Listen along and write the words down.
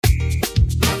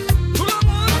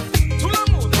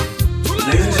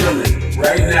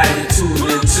Right now you're tuned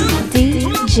into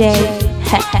DJ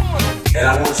Heck. and I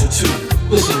want you to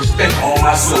put some respect on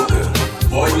my soca.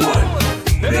 Volume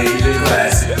 1, Major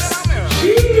Classics. Come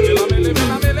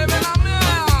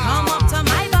up to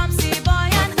my bumpsy boy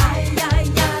and aye, aye,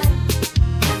 aye.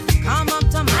 Come up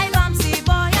to my bumpsy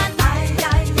boy and aye,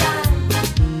 aye,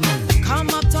 aye. Come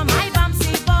up to my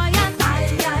bumpsy boy and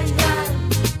aye, aye, aye.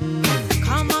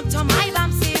 Come up to my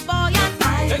bumpsy boy and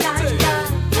aye, aye, aye.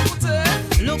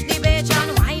 Look the Bajan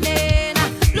whining,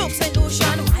 look St.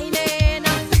 Lucian whining,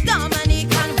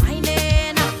 Dominican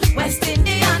whining, West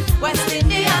Indian,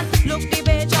 look the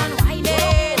Bajan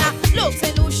whining,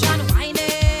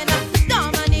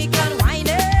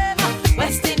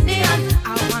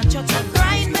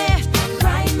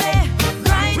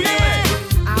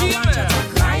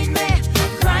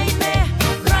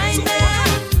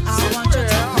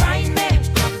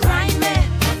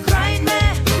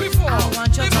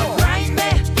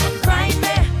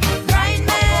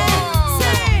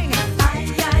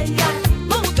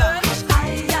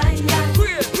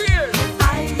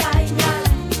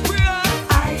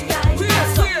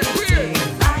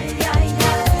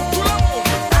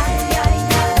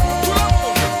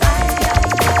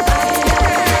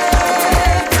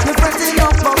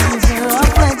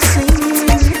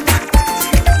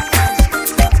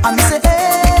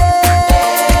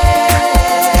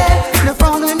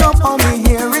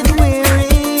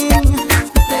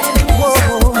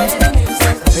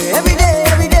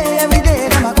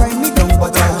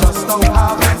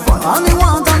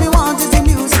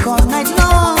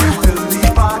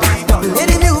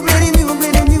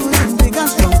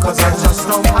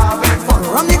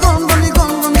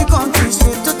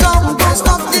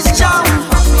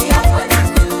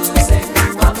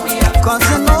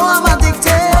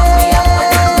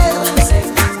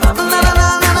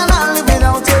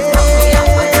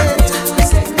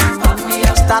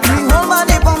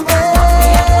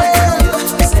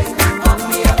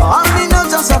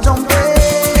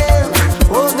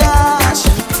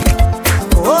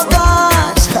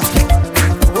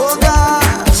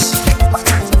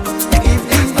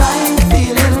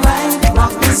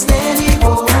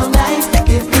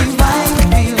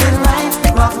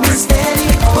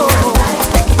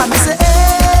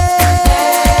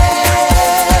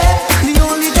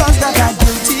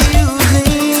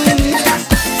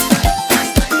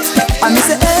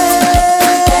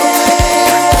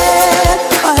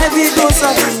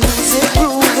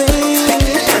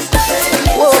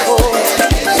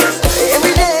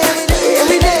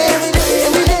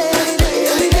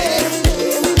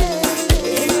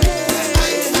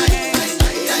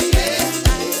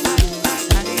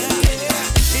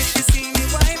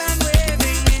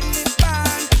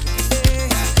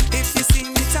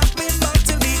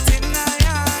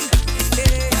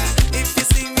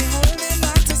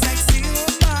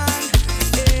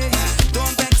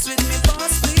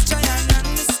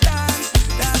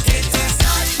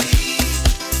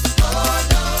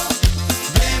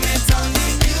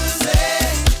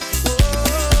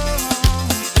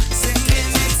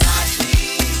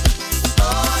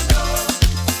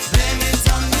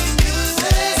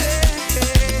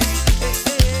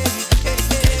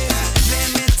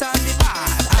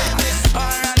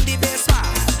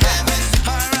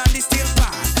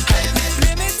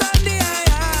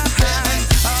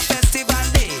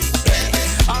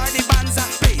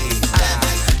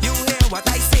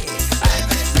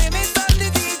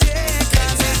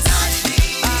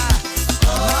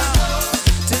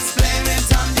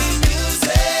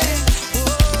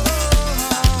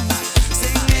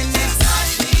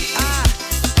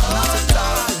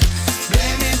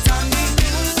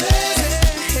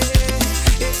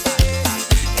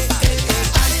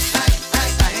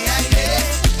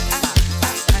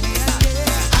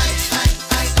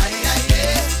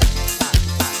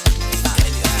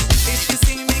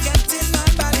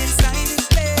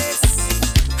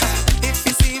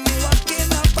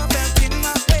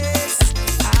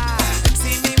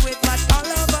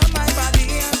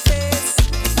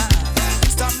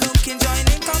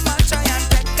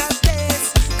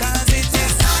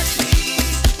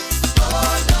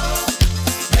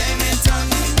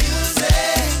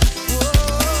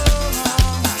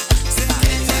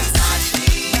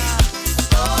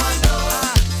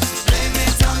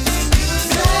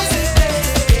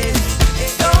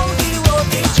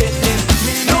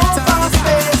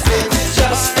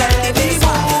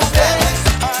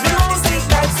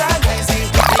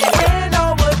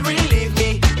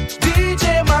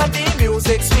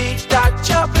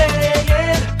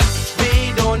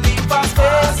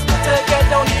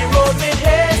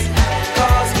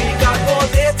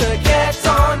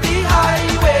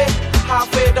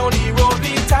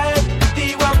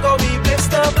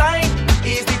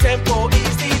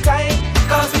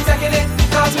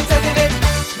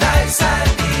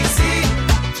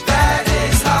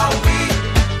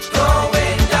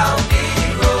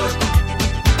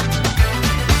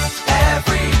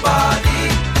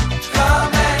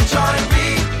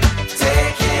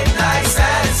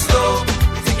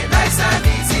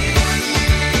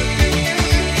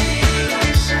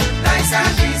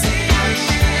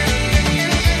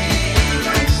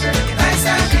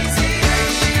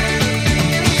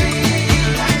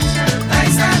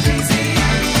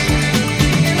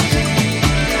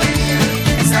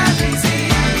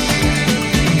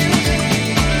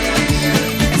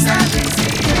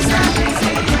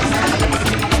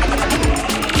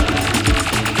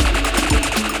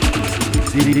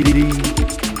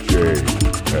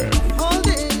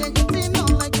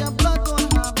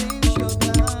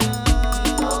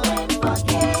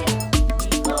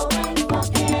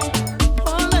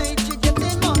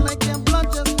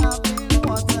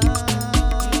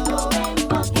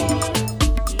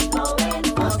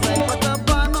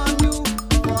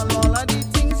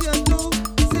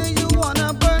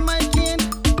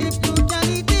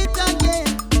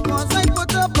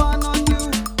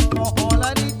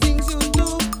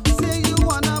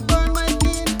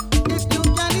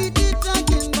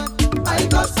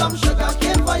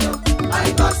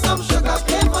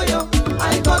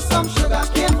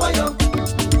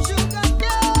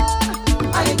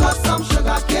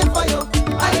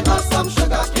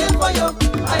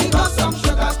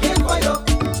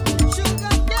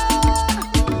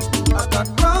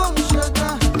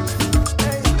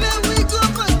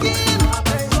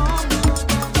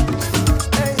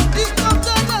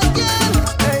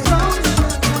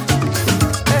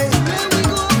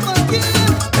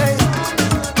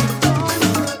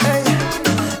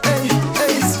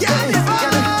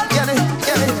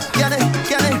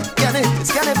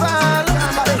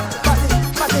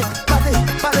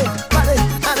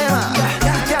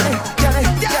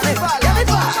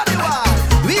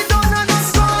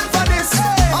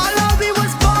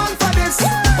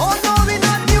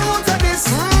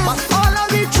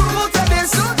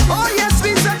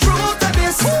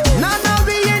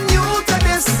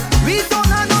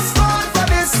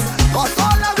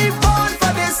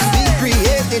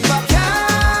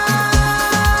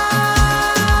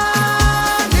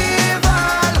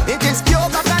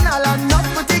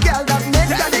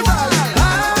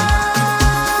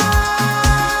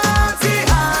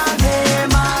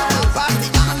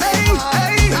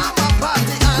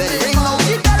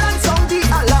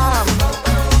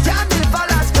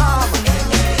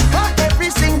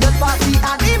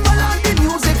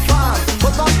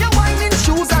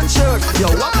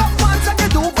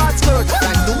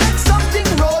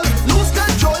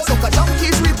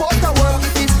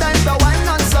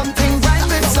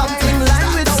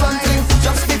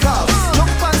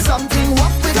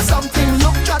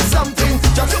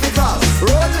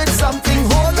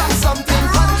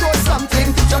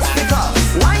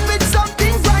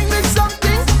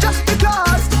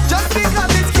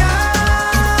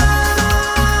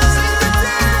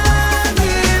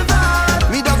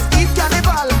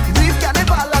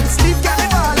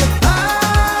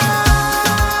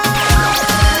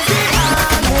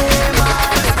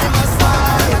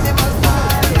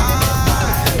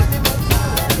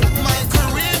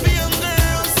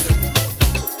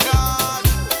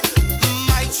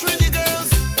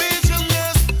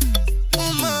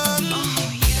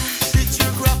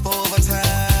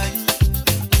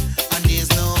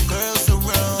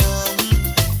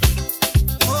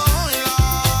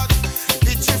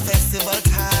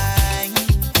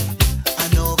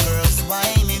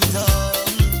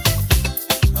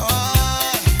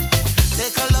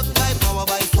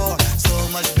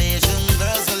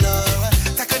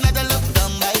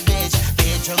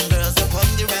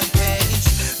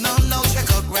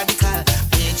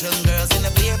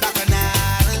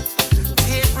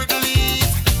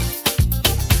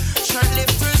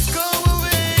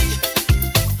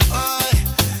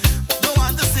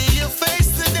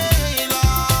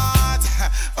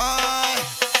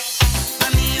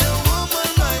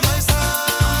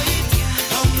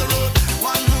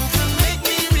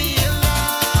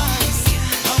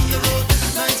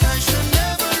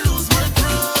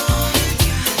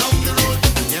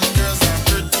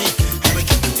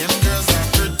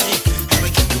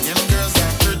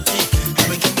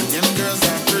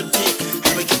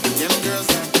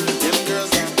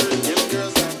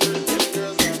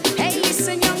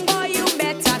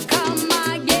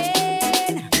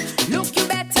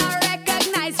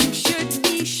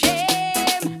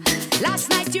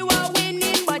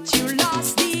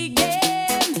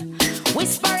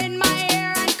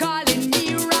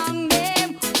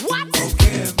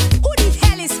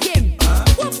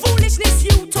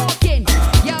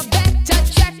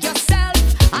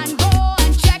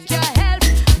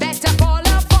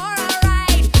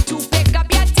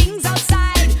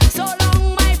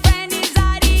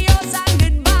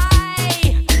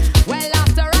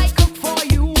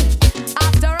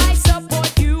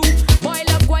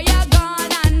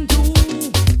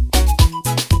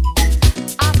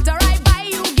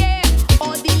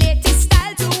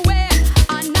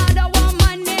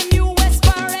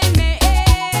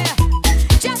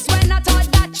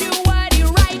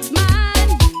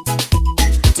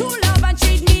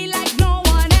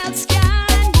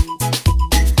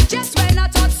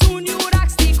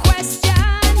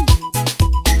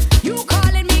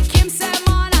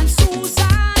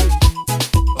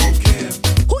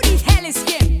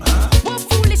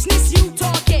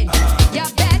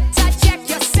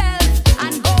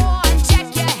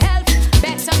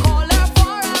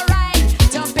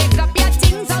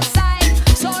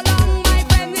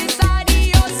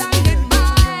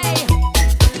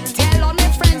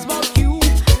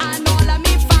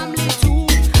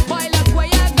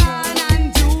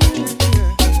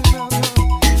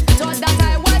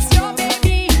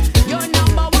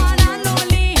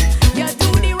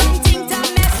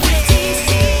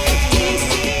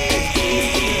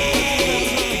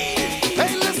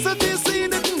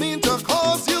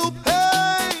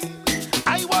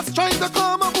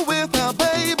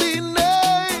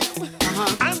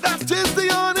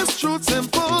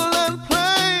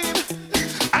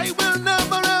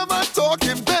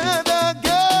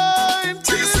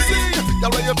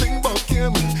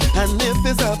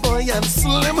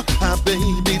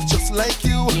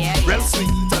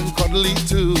 cuddly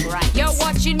too. You're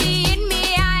watching me in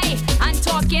me eye and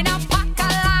talking a pack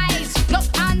of lies. Look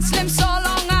and slim, so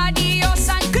long, adios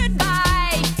and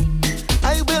goodbye.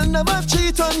 I will never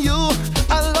cheat on you.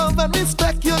 I love and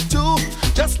respect you too.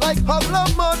 Just like Pablo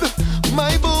Mud,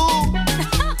 my boo.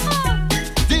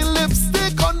 The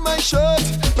lipstick on my shirt,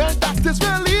 well that is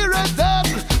really red.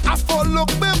 I fall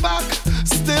look me back,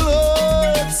 still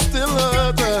hurt, still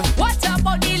hurt. What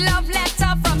about the love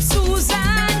letter from Susan?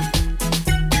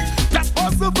 That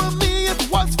wasn't for me, it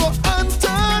was for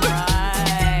Anton.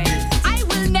 I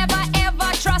will never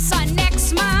ever trust a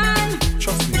next man.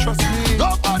 Trust me.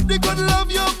 Nobody could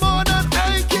love you more than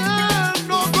I can.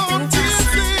 No go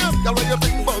tease him. Girl, what you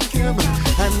think about him?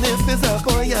 And if it's a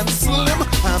boy and slim,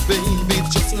 a baby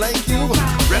just like you,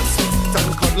 real sweet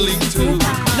and cuddly too.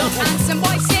 Look, handsome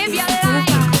boy, save your life.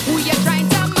 Who you trying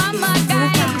to mama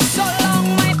guy? So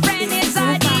long, my friend, is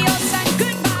adios and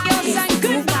goodbye, and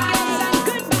goodbye, and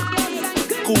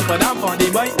goodbye. Cool, but I'm on the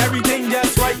bike, everything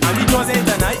just right, and it was in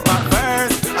tonight. But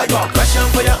first, I got a question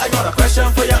for you. I got a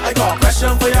question for you. I got a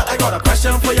question for you. I got a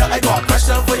question for you. I got a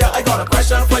question for you. I got a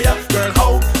question for you. Girl,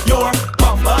 how your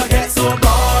bumper get so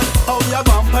broad? How your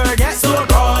bumper get so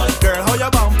broad? Girl, how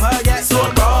your bumper get so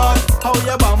broad? How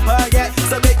your bumper get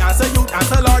so big? Answer youth,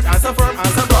 answer large, answer firm,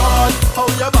 answer broad. How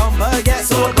your bumper get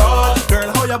so broad?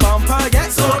 Girl, how your bumper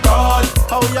get so broad?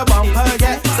 How your bumper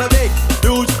get so big?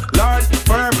 Huge, large,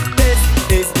 firm. This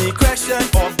is the question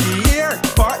of the year.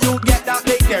 Part you get that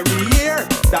big every year.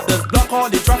 That does block all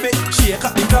the traffic, shake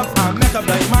up the club and make a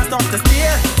blind man start to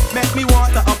steer. Make me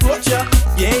want to approach ya.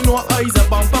 You ain't no eyes a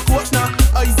bumper coach now.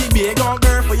 Eyes the big on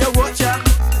girl for your watch ya.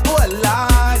 Oh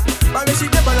lord, but when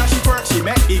she dibble and she twerk, she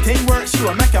make the thing work. She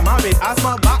will make a man with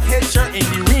asthma, back head shirt in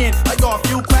the rain. I got a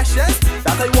few questions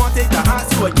that I wanted to ask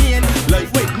you again.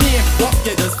 Like wait, name, what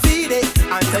you just feed it,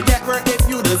 and to get work if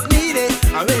you just need it.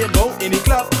 And when you go in the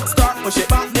club, start push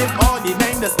it back, live all the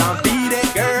men that stampede it,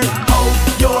 girl. How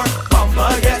your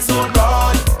bumper get so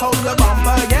broad? How your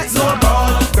bumper get so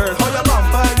broad? Girl, how your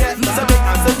bumper get so big?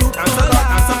 Answer you, answer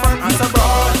large, answer firm, answer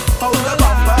broad. How your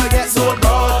bumper get so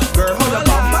broad? Girl, how your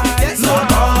bumper get so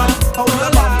broad? How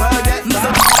your bumper get so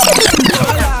broad?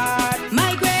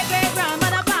 My great great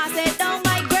grandmother passed it down.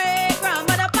 My great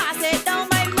grandmother passed it down.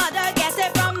 My mother get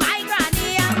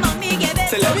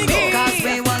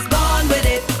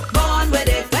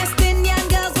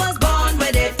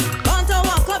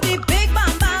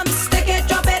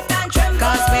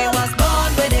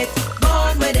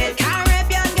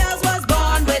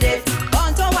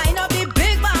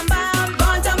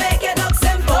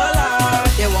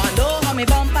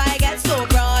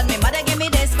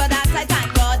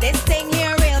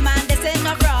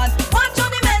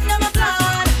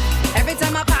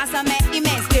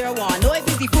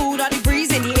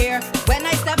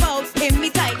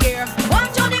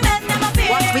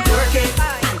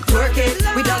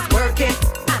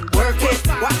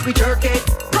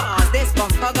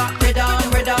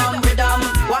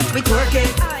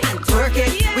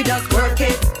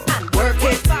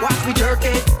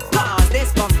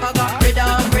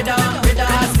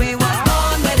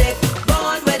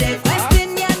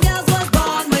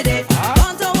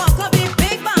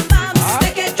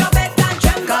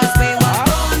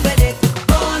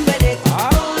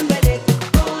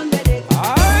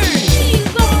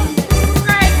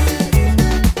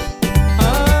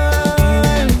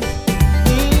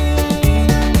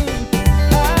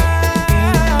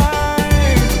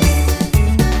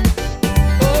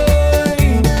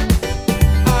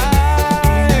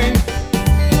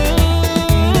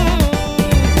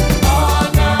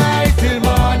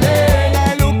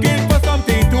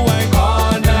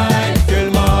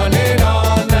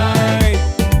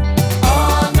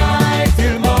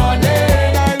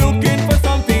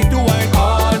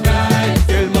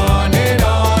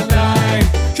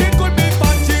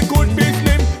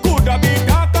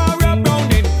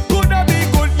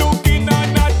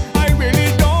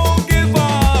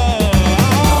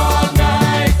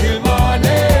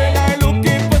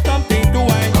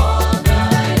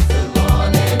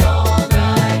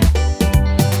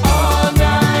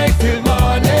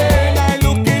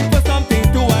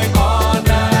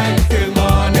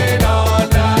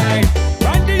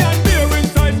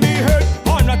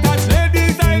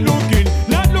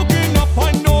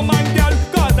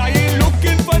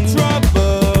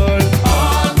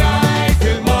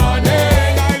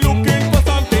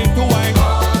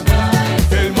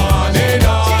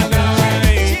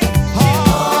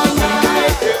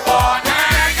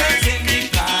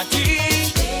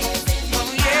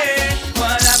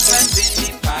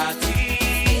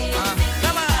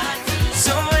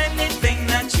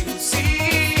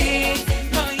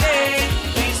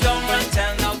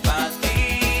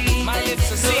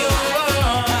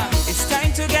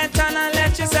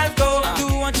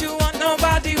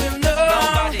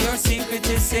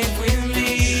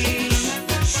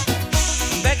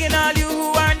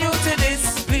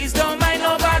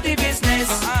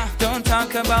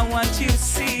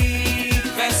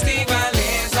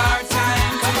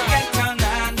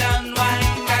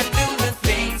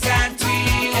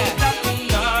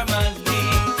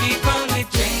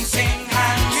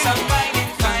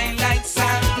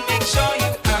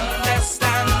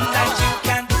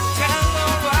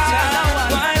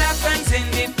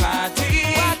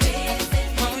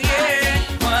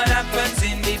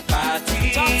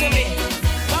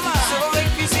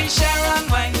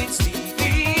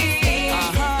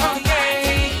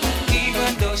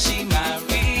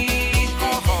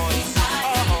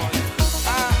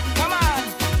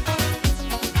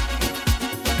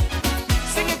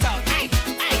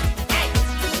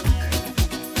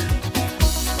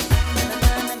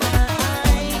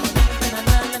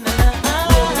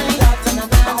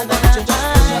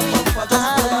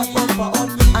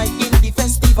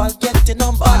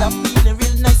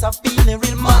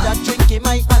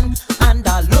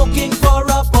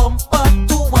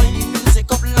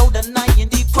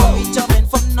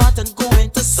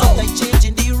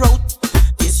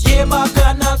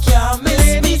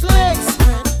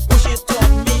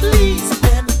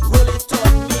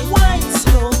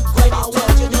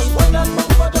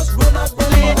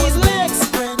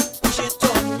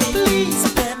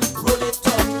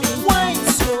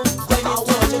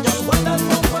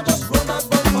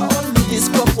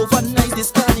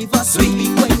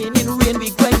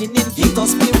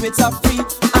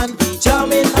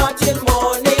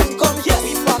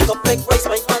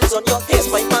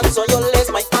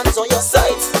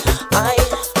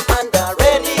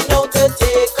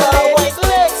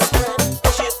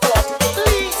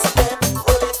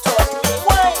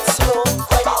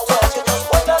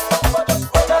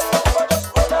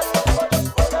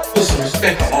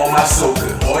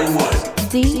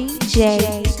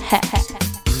DJ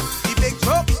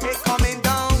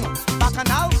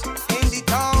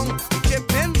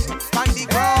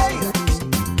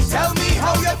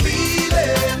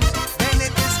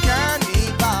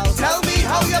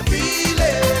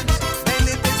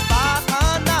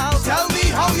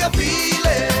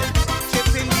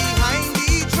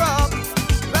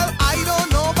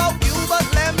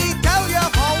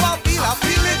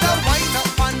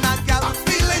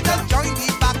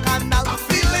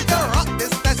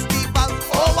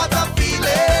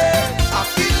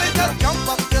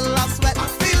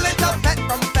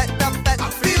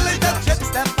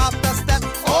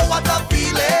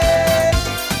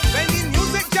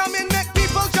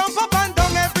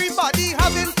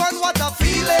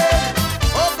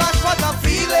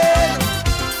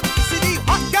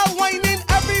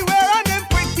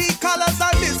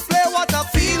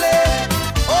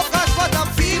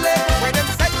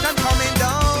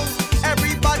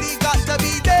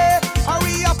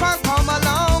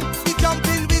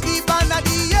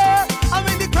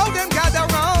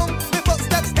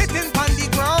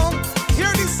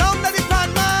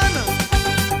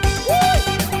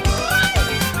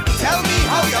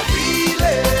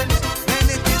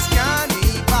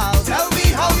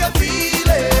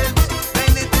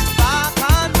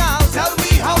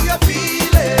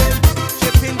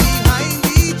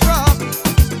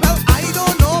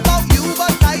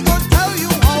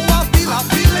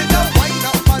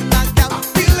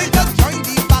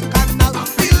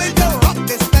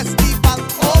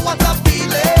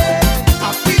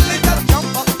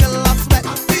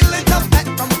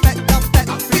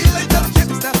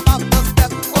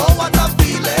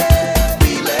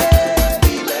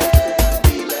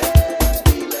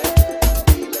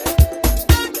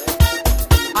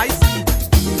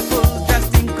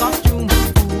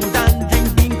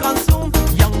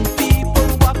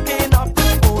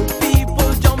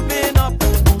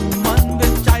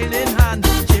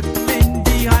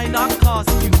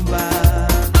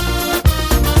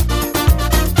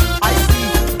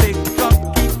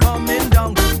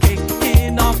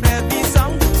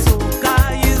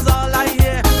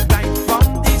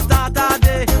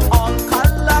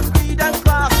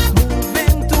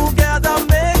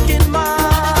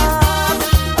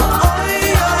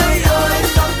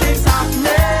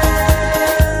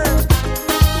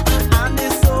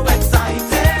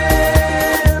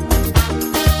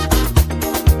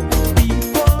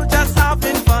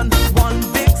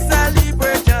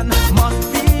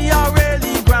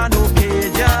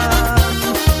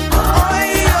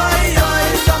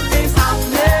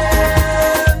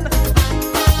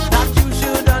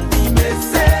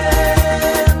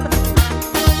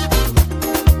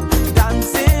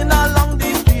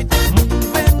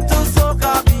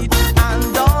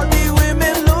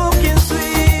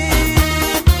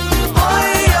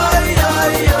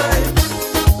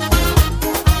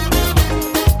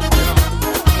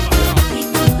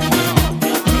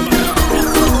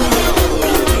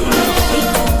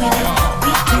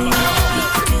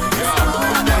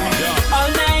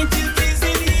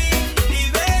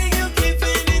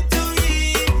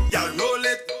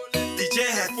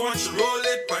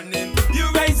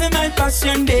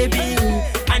caution, baby,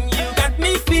 and you got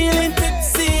me feeling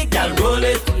tipsy. Girl, roll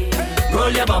it, roll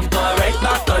your bumper right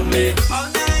back on me. All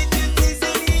night you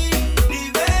teasing me, the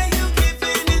way you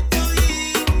giving it to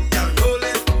me. Girl, roll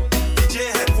it,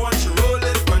 DJ headphones, you roll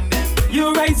it, running.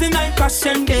 You rising like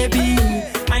caution, baby,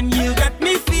 and you got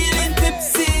me feeling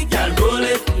tipsy. Girl, roll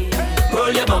it,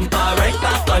 roll your bumper right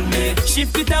back on me.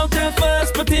 Shift it out at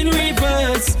first, but in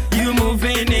reverse, you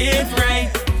moving it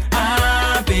right.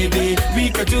 Ah, baby, we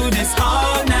could do this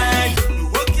all night.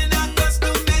 Working on us to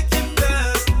make him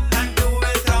dance and do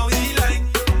it how he like.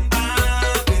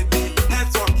 Ah, baby,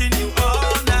 that's walking you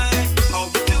all night. How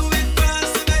we do it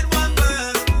fast and then one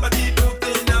verse, but keep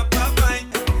putting up a fight.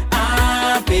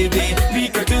 Ah, baby, we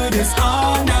could do this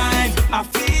all night. I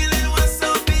feel it was so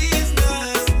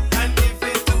business and give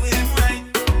it to him right.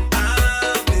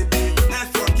 Ah, baby,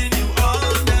 that's walking you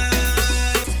all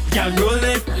night. Girl, roll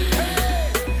it.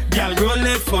 Girl, roll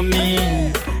it for me.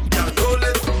 Girl, roll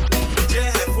it. DJ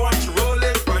headphones, you roll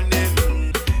it,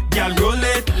 running. Girl, roll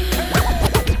it.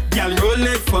 Girl, roll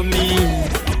it for me.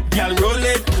 Girl, roll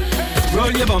it.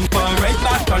 Roll your bumper right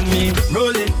back on me.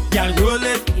 Roll it. Girl, roll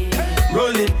it.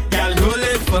 Roll it. Girl, roll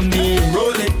it for me.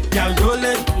 Roll it. Girl, roll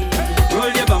it.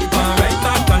 Roll your bumper right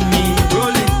back on me.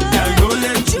 Roll it. Girl, roll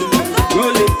it.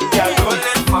 Roll it. Girl, roll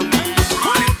it for me.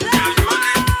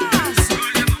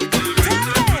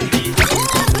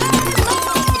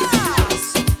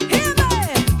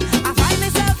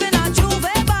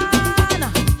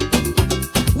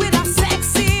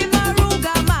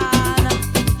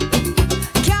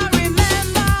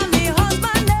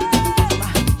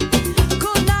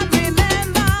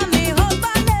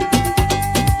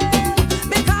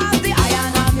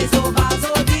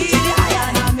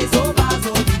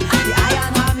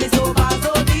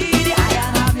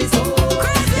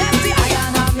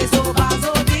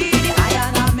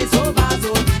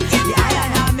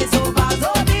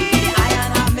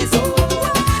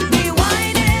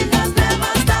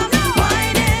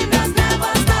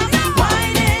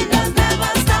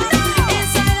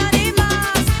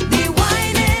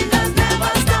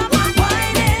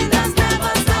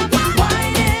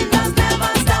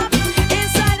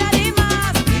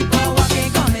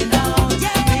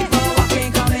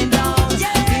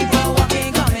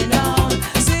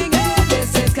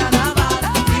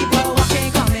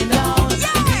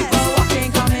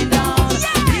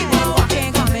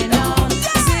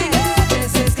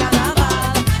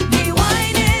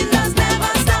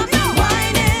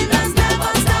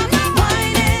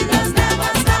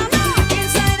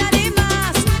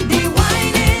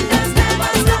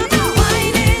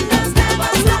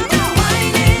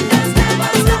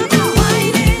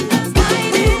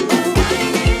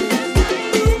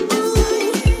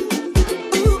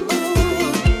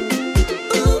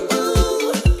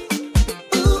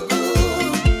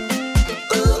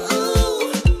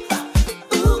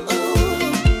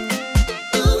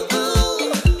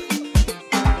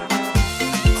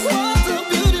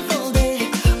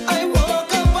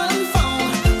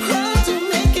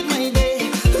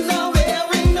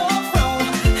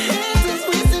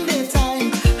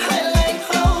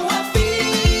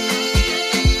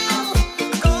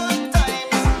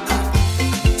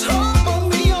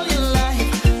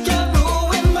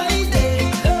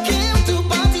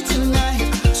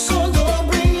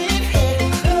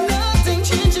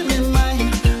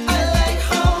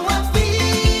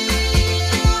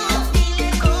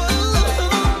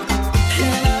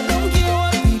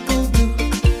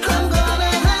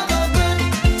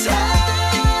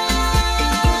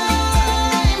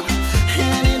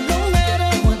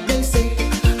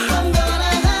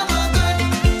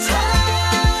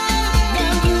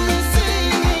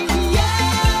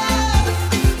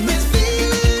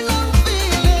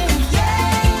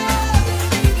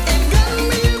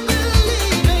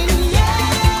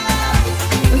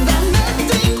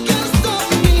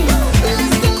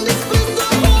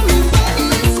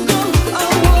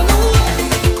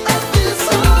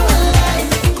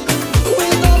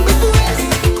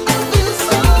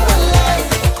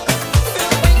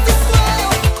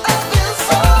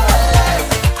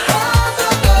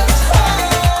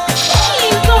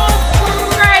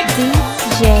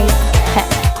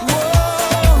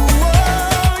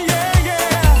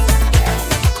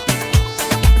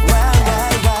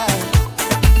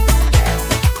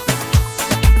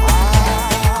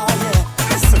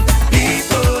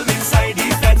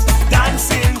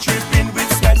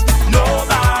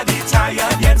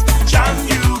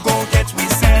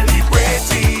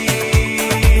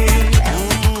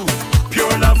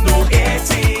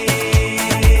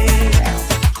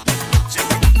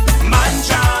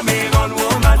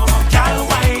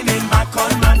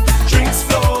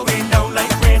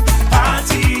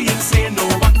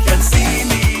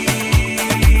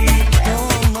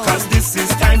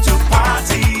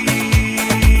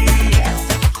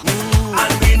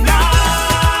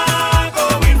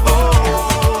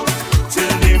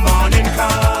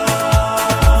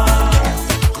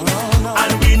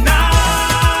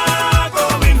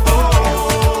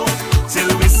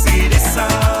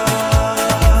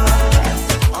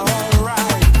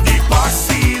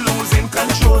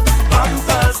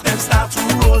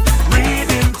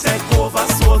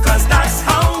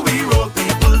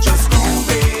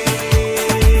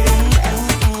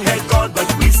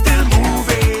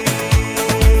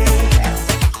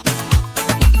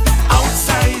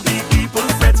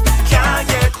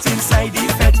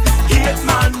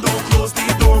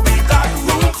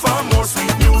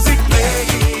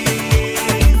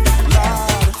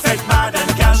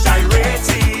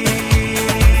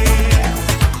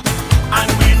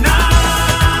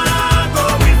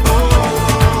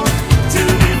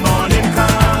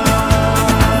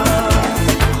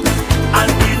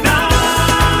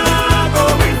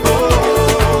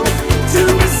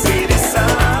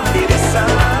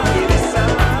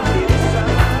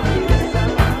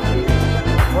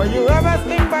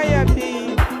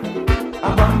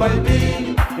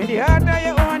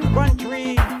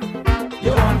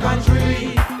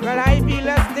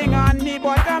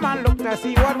 to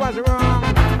see what was wrong.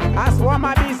 I swore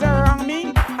my bees around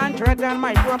me and threatened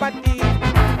my property.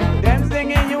 Them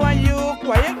stinging you and you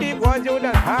quiet because you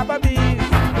just have a bees.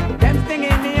 Them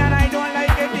stinging me and I don't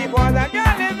like it because I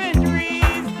can't live in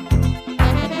trees.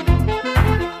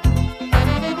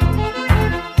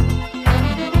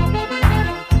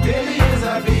 Billy is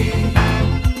a bee,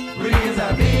 Bree is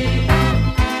a bee,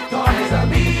 Don is a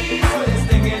bee, so they're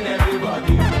stinging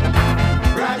everybody.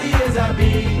 Brady is a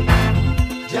bee,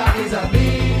 Jack is a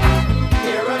bee,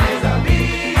 Aaron is a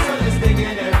bee, so they're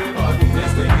stinging everybody. They're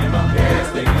stinging my, they're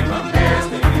stinging my, they're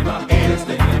stinging my, they're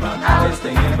stinging my, they're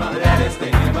stinging my, they're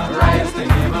stinging my, they're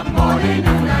stinging my, morning,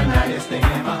 noon, and night. They're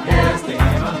stinging my, they're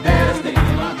stinging my, they're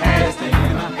stinging my, they're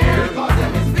stinging my, because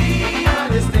them is bee,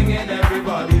 and they're stinging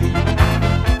everybody.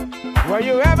 Were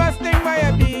you ever stung by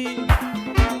a bee?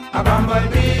 A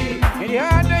bumblebee, In the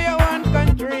heart of your own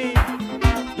country.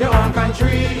 your own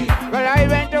country. Well, I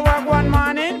went to work one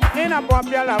morning in a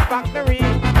popular factory.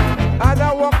 As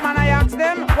a workman, I asked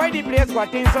them why the place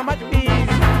got in so much bees.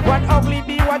 One ugly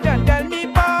bee was just tell me,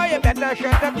 boy, you better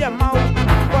shut up your mouth.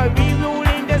 For we rule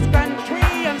in this country,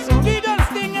 and so we gonna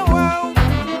sting you out.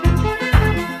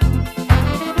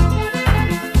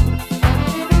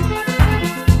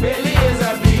 Billy is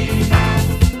a bee,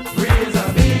 Bree is a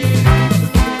bee,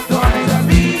 Don is a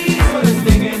bee, so they're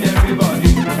stinging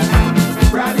everybody.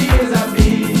 Brady is a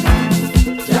bee,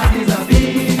 Jack is a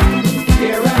bee,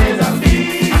 Aaron is a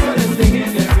bee, so they're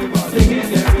stinging everybody,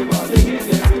 stinging everybody,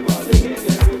 stinging everybody, stinging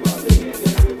everybody, stinging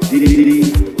everybody.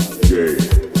 DJ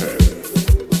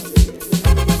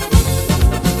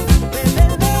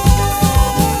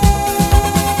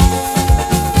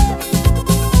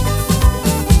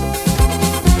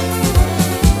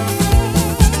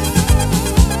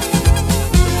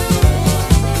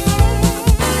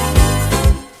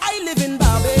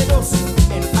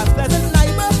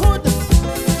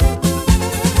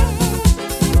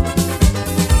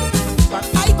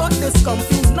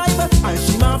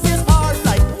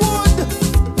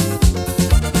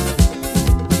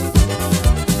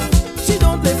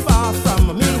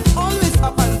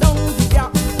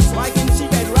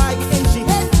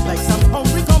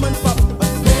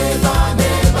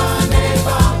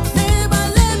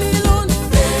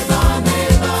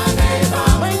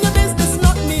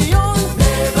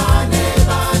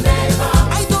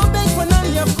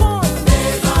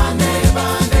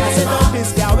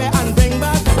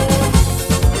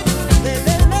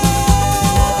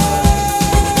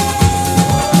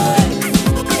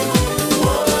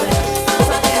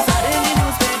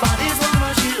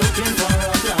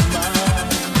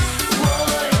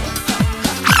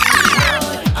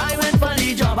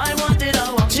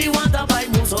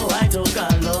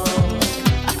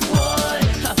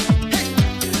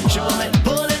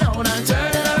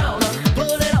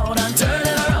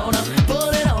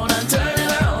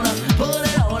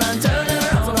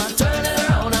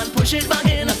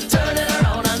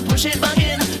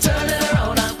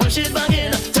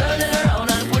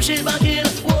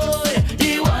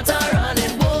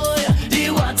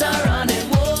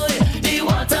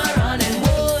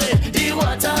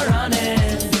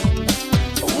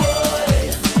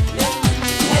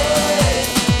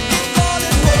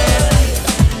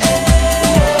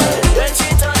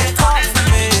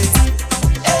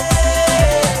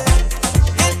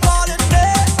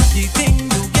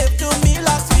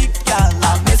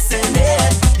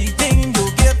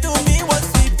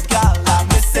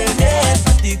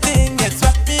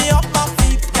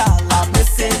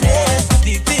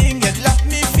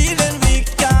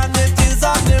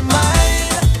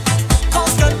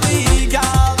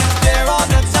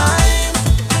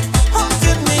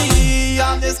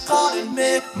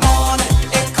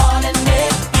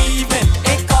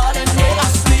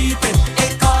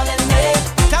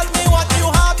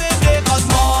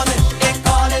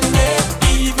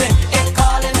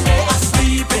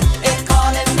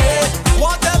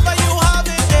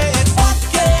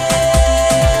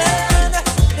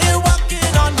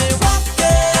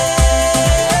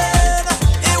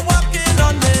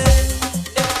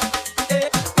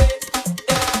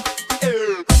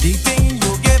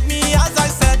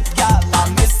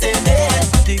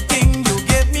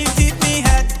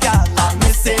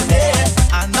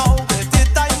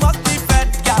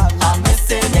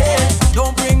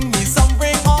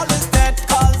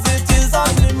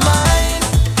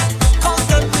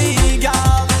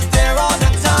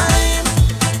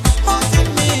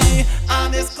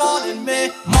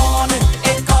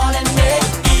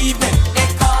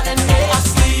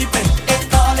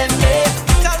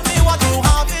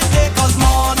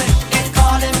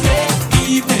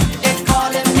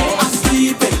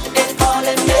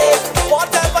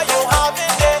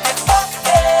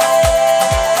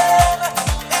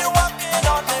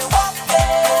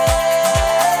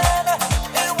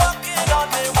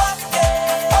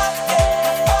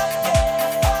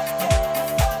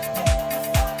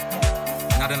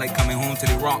nothing like coming home to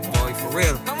the rock, boy, for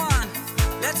real. Come on,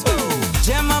 let's go.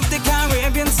 Gem of the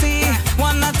Caribbean Sea,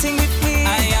 one nothing with me.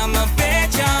 I am a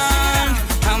pigeon,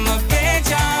 I'm a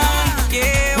pigeon.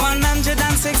 Yeah,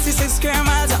 166 square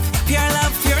miles of pure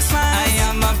love, pure smile. I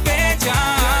am a pigeon,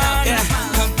 yeah,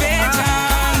 a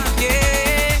pigeon.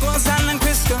 Yeah, Gold Sand and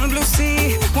Crystal Blue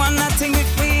Sea, one nothing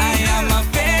with me. I am a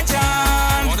pigeon,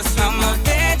 I'm a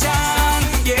pigeon.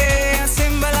 Yeah, a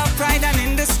symbol of pride and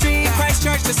industry.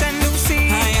 Christchurch to St. Lucie.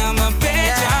 I am a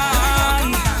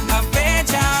pigeon, a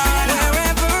pigeon.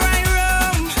 Wherever I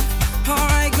roam or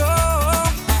I go,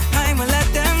 I will let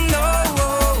them know.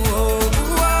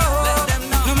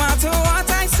 No matter what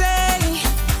I say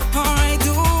or I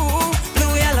do,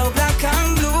 blue, yellow, black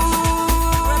and blue.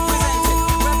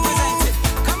 Represent it.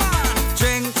 Come on.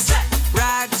 Drinks,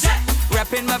 rags,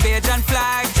 repping my Bajan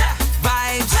flag.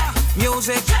 Vibes,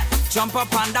 music, jump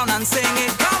up and down and sing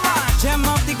it. Come on. Gem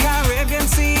of the Caribbean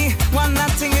Sea, one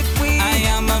nothing with we. I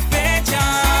am a pigeon,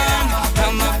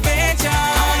 I'm a pigeon.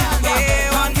 Yeah,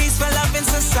 one peaceful loving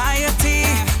society,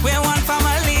 we're one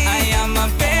family. I am a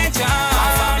pigeon,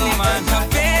 a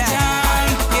pigeon.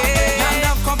 Yeah, and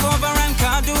up come over and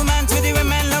do man to the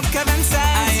women love Kevin says.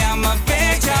 I am a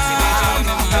pigeon,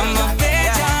 I'm a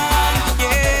pigeon.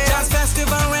 Yeah, jazz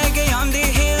festival reggae on the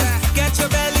hill, get your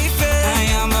belly filled. I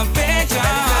am a pigeon.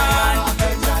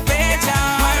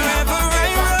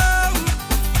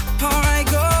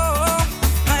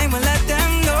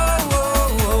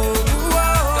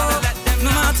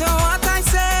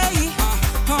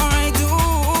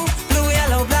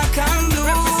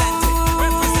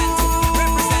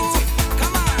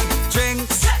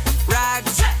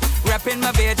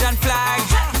 My Bajan flag,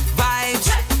 vibes,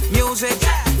 music,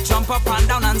 jump up and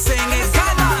down and sing it.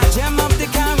 Come on, gem of the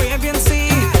Caribbean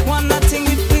Sea, one nothing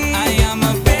with me. I am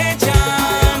a pigeon,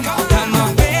 I'm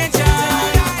a pigeon.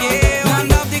 Yeah,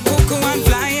 one of the cuckoo and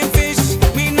flying fish,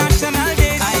 we national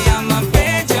dish. I am a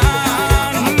pigeon,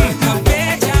 a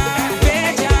pigeon,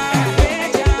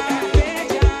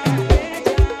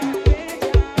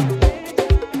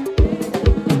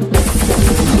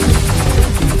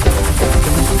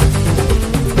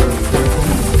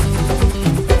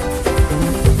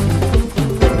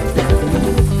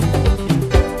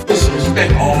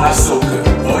 Disrespect all my soca,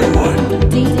 boy one.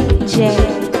 DJ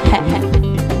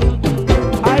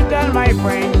I tell my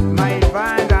friends, my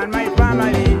fans, and my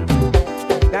family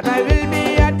that I will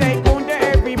be a tycoon to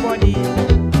everybody.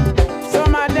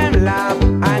 Some of them laugh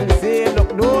and say, look,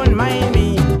 don't mind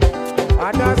me.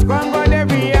 Others come but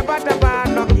every year but a bad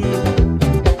lucky.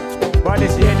 But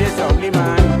this year this ugly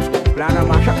man plan to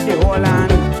mash up the whole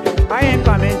land. I ain't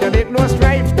coming to make no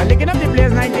strife. I'm licking up the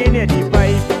place 1985.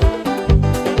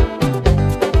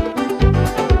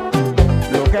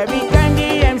 Look, every time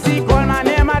the MC call my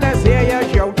name, I just hear you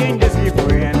shouting this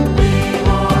refrain. We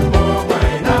want more,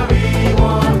 we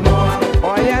want more.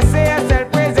 All you say is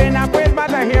self-praising and praise,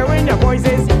 but I hear when your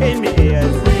voices in my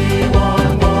ears. We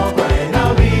want more,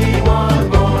 we want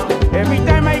more. Every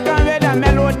time I come with a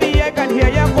melody, I can hear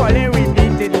you calling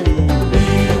repeatedly. We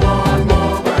want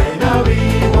more, we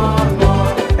want more.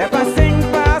 If I sing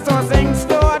fast or sing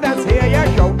slow, I just hear you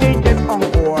shouting this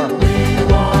encore. We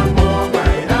want more,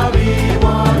 we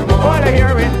want more. All I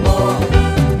hear is more,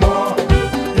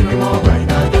 give me more, right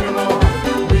now, give me more.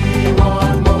 We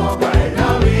want more, right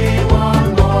now, we want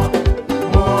more,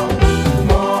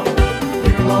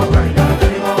 give me more, right now,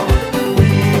 give me more. We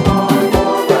want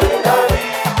more, right now, we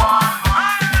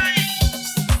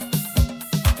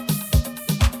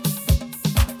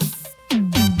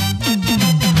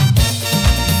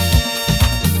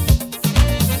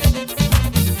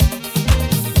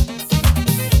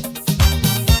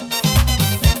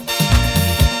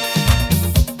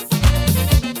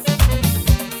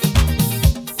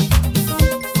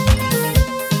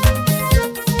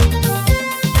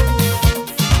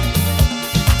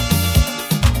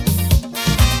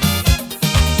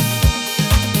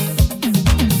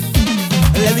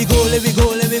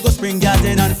Let me go, spring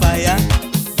garden on fire.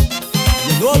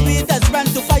 You know Peter's ran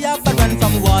to fire, but run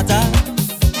from water.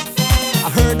 I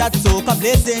heard that soca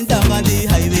blazing down on the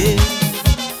highway,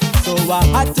 so I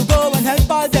had to go and help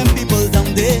all them people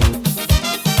down there.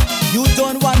 You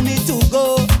don't want me to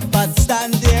go, but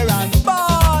stand there and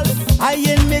ball. I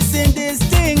ain't missing this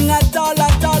thing at all,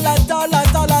 at all, at all,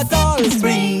 at all, at all.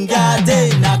 Spring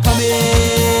garden, now come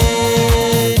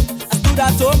in. I stood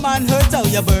at home and heard how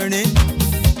you're burning.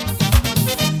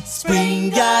 Spring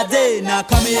garden, now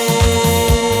come in.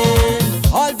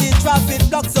 All the traffic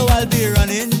blocks, so I'll be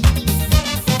running.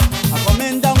 I'm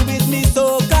coming down with me,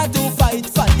 so got to fight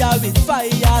fire with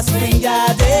fire. Spring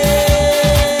garden,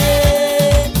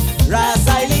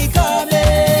 Rasaili coming.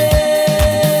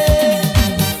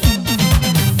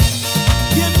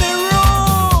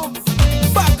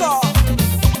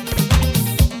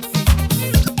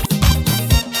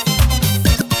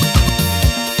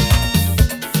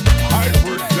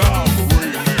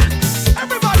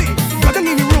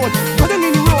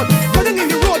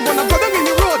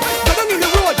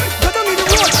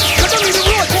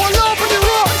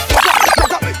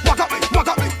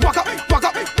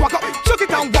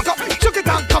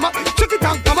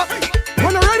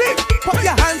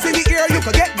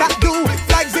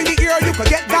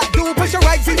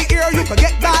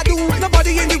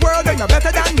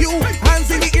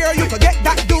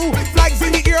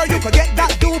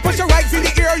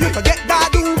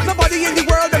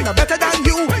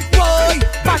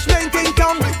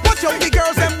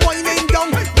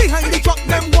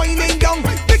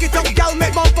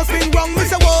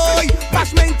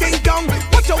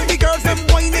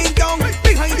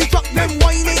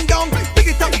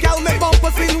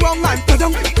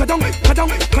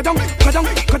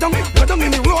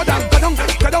 in the road and go down.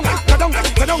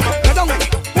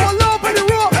 All over the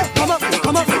road. Come up.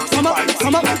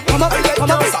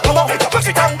 Push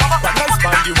it down. That nice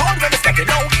on the road when it's stepping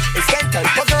out. It's ten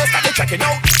type of girls that they checking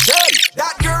out. Hey,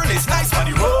 that girl is nice on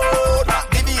the road.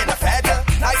 Baby in a feather.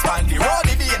 Nice on the road,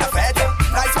 baby in a feather.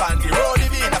 Nice on the road,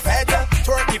 baby in a feather.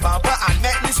 Twerk the bumper and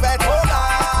make me sweat.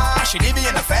 Hola, she baby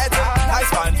in a feather.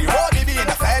 Nice on the road, baby in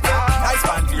a feather. Nice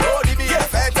on the road, baby in a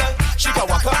feather. She can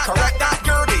walk up, correct that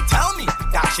girl. They tell me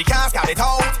that she can't scout it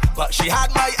out, but she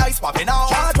had my eyes popping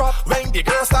out. When the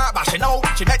girl start bashing out,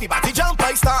 she make the body jump,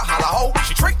 I start holla out.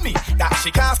 She tricked me that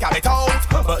she can't scout it out,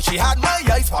 but she had my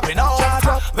eyes popping out.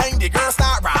 When the girl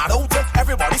start ride out,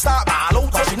 everybody start ball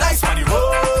out. She nice on the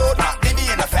road, baby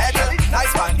in a feather.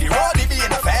 Nice on the road, baby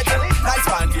in a feather. Nice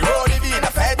on the road, baby in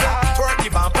a feather. Twerk the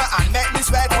bumper and make me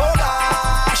sweat.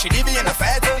 Hola, she baby in a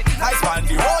feather. Nice on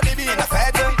the road, baby in a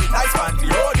feather. Nice on the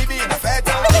road, baby in a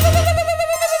feather.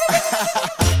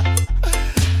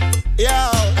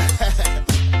 Yo,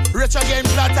 rich again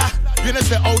flatter. You know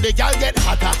say how the girl get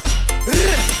hotter.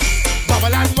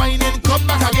 Bubble and whining, come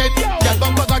back again. Girl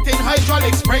bumper got in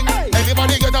hydraulic spring.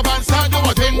 Everybody get up and start doing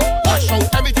a thing. Watch how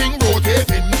everything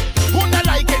rotating. Who not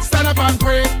like it, stand up and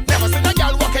pray. Never seen a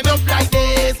girl walking up like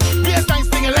this. Baseline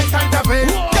singing like Santa Fe.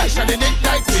 Girl shining it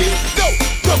like this. Go,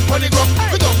 jump on the ground,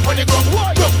 go down on the ground.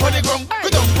 Jump on the ground, go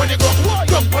down on the ground.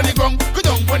 Jump on the ground, go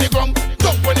down on the ground.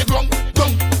 Jump on the ground,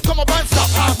 down. Come up and stop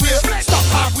halfway. Stop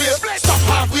halfway. Stop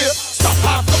halfway. Stop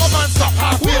half. Come up and stop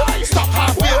halfway. Stop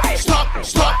halfway. Stop.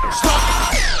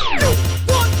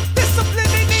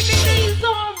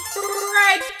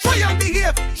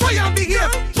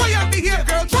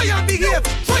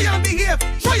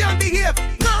 Try and behave.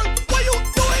 Girl, what you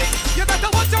doing? You better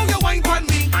watch how you whine on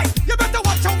me. You better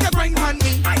watch how you grind on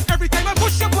me. Every time I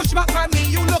push, you push back on me.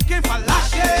 You looking for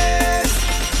lashes.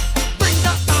 Bring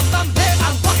that bam bam there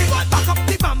and walk it. Back up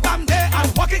the bam bam there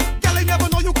and walk it. Girl, I never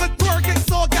know you could twerk it.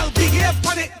 So girl, behave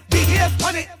on it.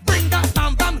 Bring that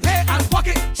bam bam there and walk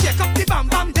it. Shake up the bam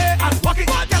bam there and walk it.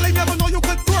 Girl, I never know you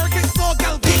could twerk it. So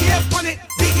girl, behave on it.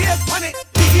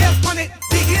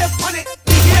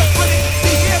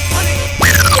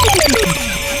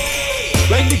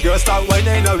 When the girl start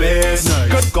whining her waist,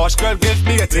 good gosh, girl, give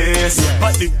me a taste.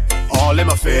 But the all in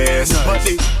my face, but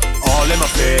the all in my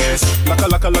face. Laka.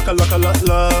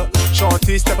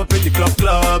 Shorty step up in the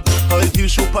club. Her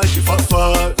heels shoe punch, she fuck.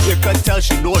 You can tell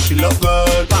she know she look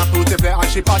good. Bamboo tip there and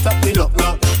she pat up the look.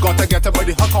 Gotta get her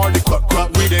body hug or the quack.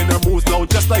 Reading her moves now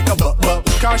just like a buck.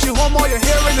 Can't she home all you're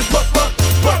hearing is buck.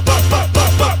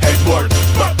 Headboard.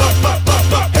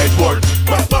 Headboard.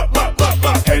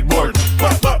 Headboard. Headboard.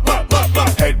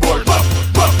 Headboard.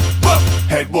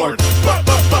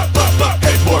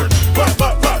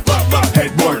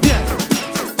 Headboard.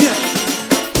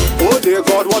 Oh dear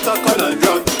God, what a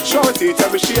conundrum. Shorty tell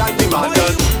me she ain't the man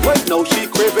done. Well now she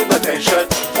craving attention.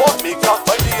 Want me got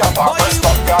by the apartment.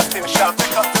 Stop gas station,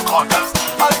 pick up the corners.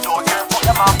 I don't care for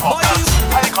them and problems.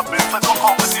 I come in for no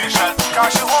conversation.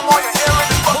 Can't she home all you hearing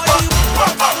is buck.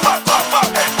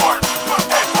 Headboard.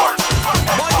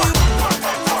 Headboard.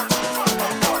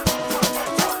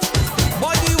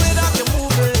 Body way that you're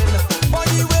moving,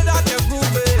 body way that you're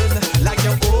grooving, like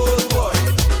your old boy.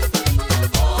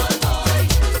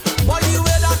 Body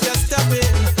way that you're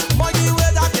stepping, body way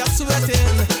that you're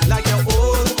sweating, like your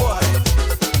old boy.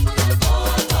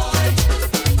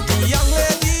 The young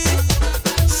lady,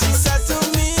 she said to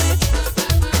me,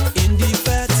 in the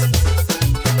vet,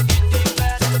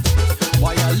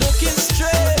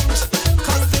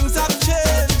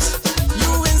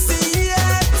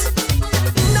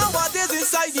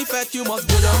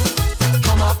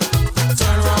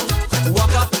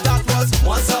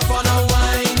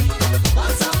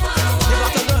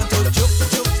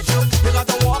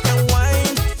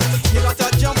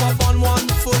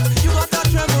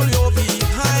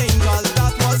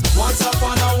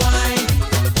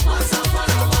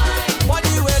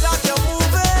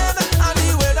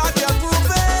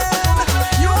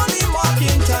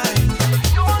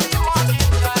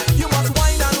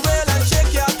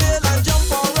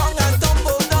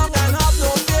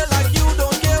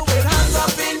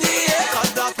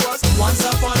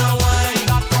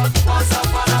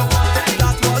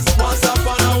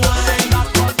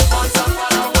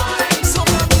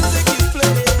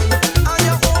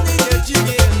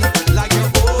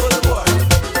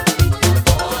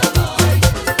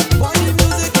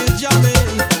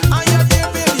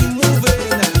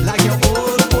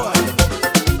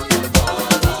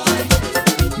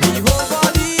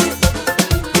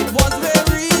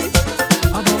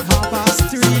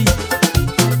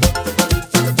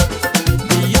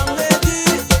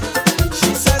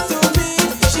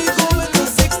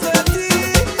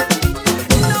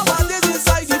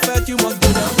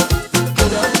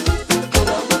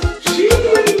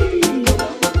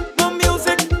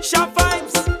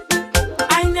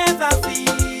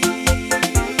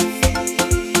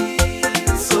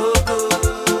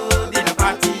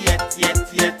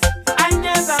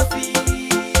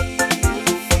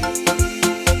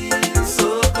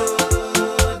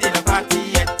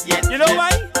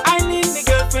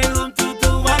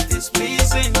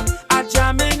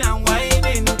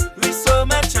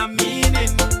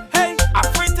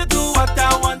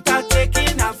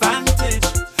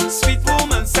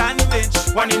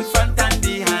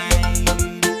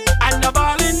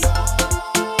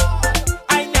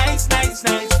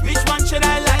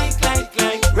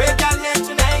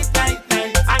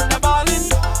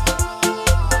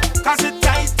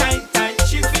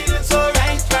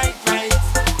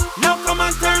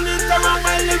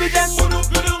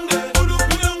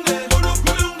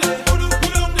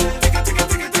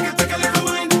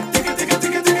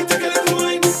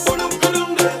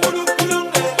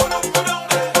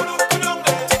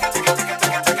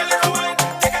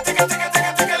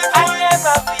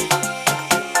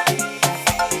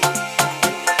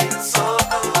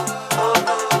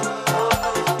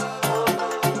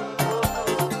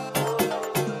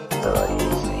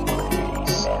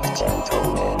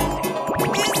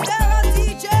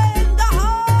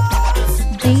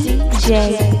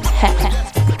 DJ Hef.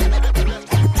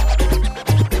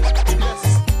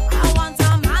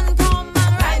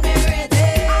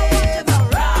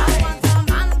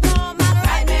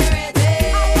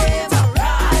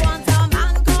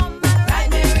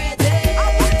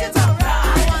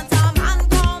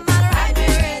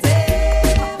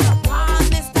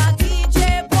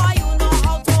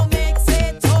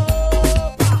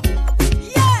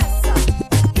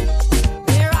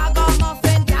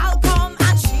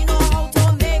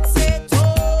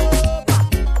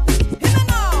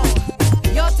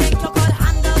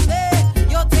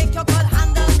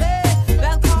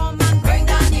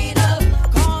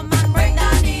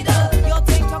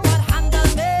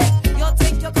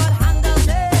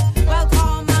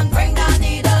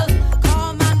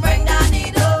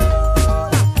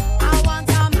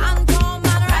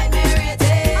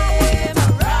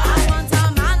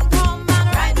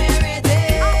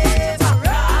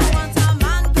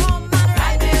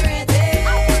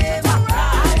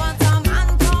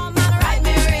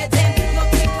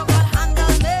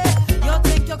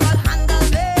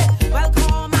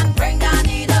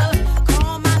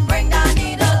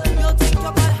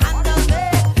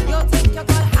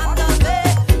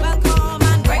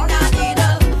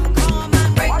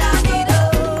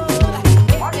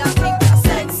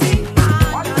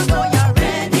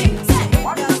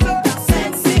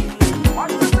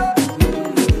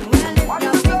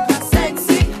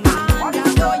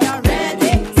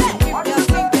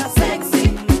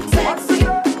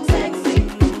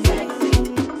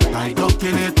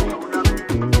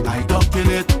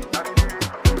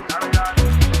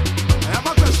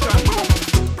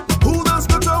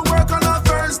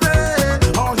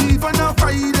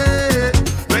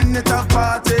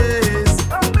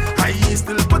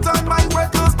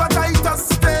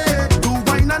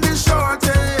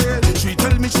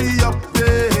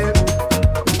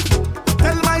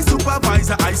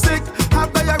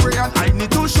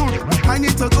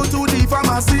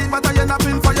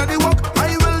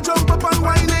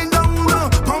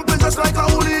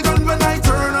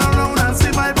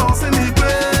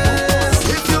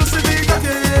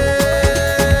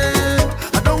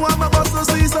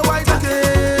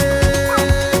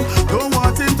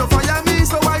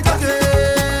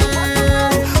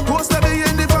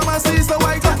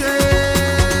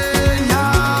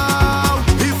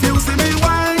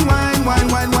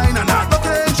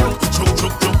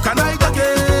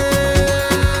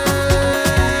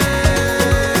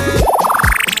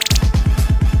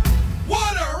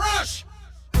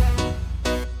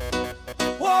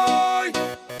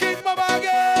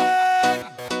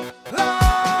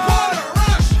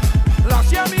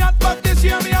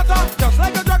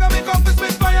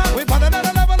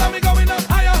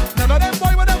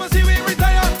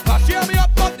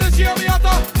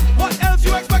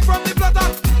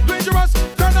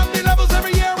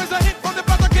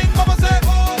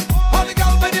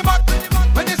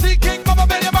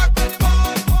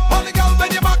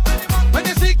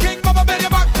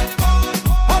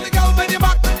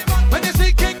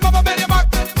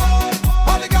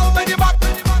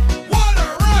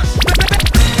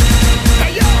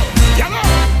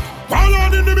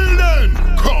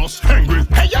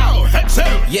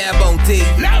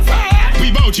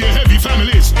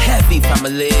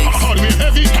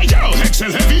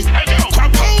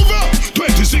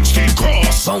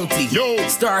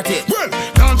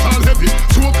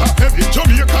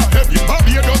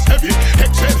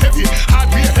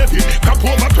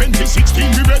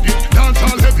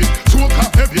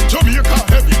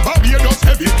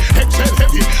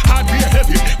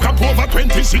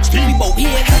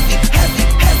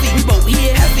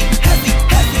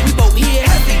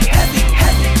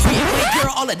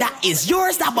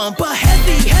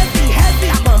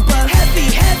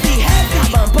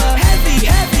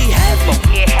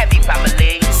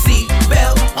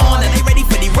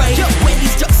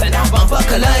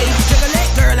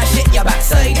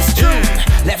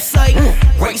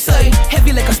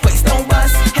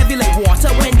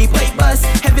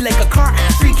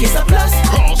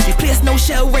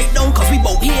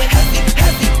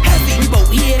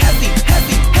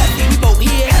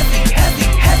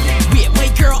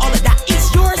 Wait, girl, all of that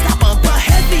is yours. That bumper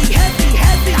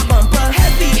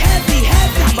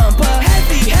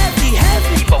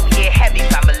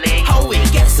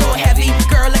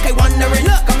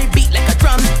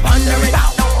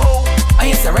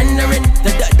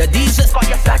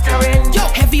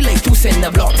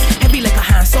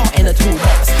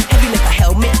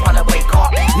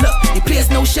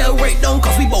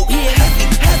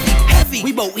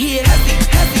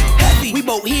heavy, heavy. We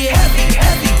both here, heavy,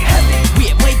 heavy, heavy.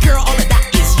 Wait, my girl, all of that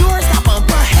is yours. That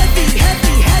bumper, heavy,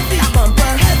 heavy, heavy. That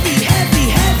bumper, heavy,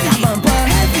 heavy, heavy. That bumper,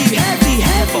 heavy, heavy,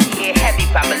 heavy. Okay, heavy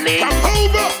family. Come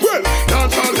over, well,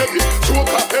 dancehall heavy,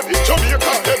 soca heavy,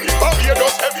 Jamaica heavy,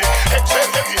 Barbados heavy, Excel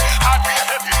heavy, hardware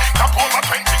heavy. Come over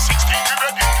 2016, we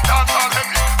ready. Dancehall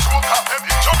heavy, soca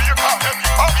heavy, Jamaica heavy,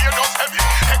 Barbados heavy,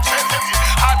 Excel heavy,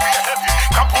 hardware heavy.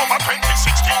 Come over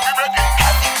 2016, we ready.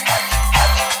 Heavy, heavy,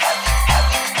 heavy,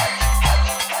 heavy,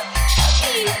 heavy, heavy.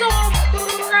 She's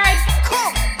alright.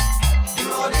 Come. The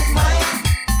road is mine.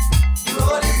 The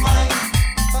road is mine.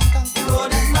 The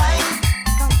road is mine.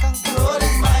 The road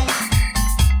is mine.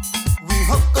 We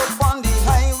hooked up on the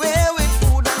highway with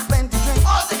food and plenty drink.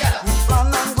 All together. We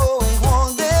plan on going all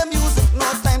day. Music, no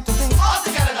time to think. All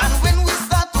together. And when we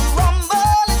start to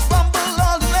rumble, it's rumble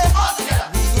all the way. All together.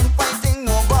 We ain't fighting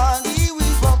nobody. We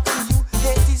welcome you.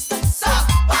 Hate is the sack.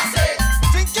 Passe.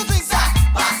 Drink your drink, sack.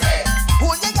 Passe.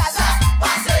 Hold your gal. Sack.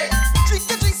 Passe. Drink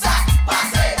your drink, sack.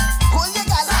 Passe. Hold your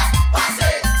gal. Sack. Passe.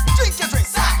 Drink your drink,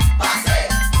 sack. Passe.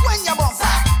 When you bump,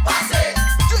 sack. Passe.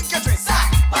 Drink your drink, sack.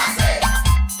 Passe.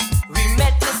 We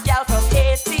met this gal from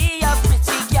Haiti, a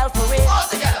pretty gal for real. All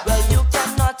together. Well, you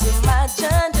cannot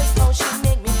imagine just how she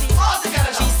make me feel. All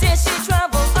together. She says she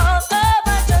travel all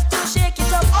over just to shake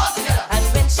it up. All together. And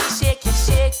when she shake it,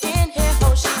 shaking, hear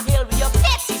how she hail me up.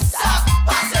 Petty Sack.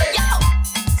 Passe. Yo,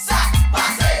 Sack.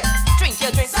 Passe. drink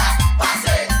your drink. Sack.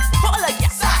 Passe. Hold on, yeah.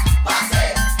 Sack. Passe.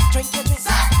 Drink your drink.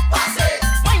 Sack. Passe.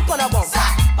 Wine for the bump.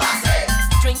 Sack. Passe.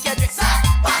 Drink your drink. Sack.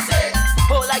 Passe.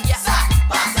 Hold on, yeah. Sack.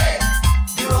 Passe.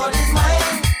 The road is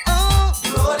mine. The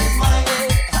road is mine.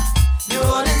 The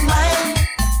road is mine.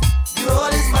 The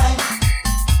road is mine.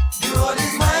 The road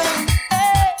is mine.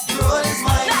 The road is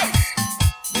mine. Nice.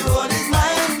 The road is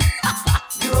mine.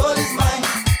 The road is mine.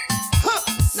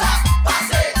 Sack.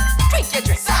 Passe. Drink your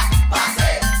drink. Sack. Passe.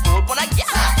 Hold on, yeah.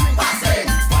 Sack. Passe.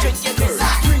 Drink your drink.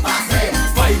 Sack. Passe.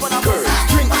 Vibes, girl,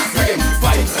 drink, rhythm,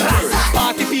 vibes, girl.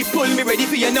 Party people, me ready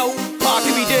for you now.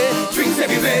 Party we there, drinks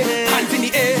everywhere, hands in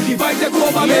the air. The vibes that go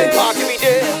over me. Party we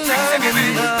there, drinks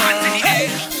everywhere, hands in the air.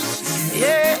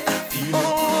 Yeah.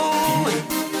 Oh.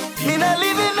 Me not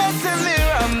living until me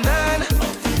I'm done.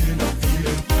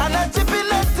 I'm not chipping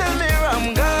until me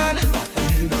I'm gone.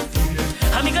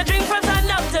 I'm gonna drink from sun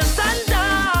up to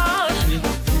sundown.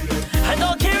 I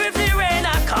don't care if the rain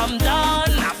I come down.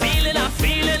 I'm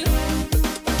feeling.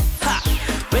 Ha!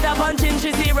 With a punch in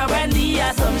 3-0 brandy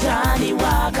or some Johnny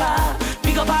Walker.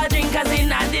 Pick up our drinkers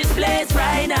in at this place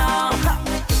right now. Ha!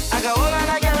 I got all and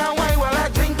I get a wine while I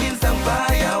drinking some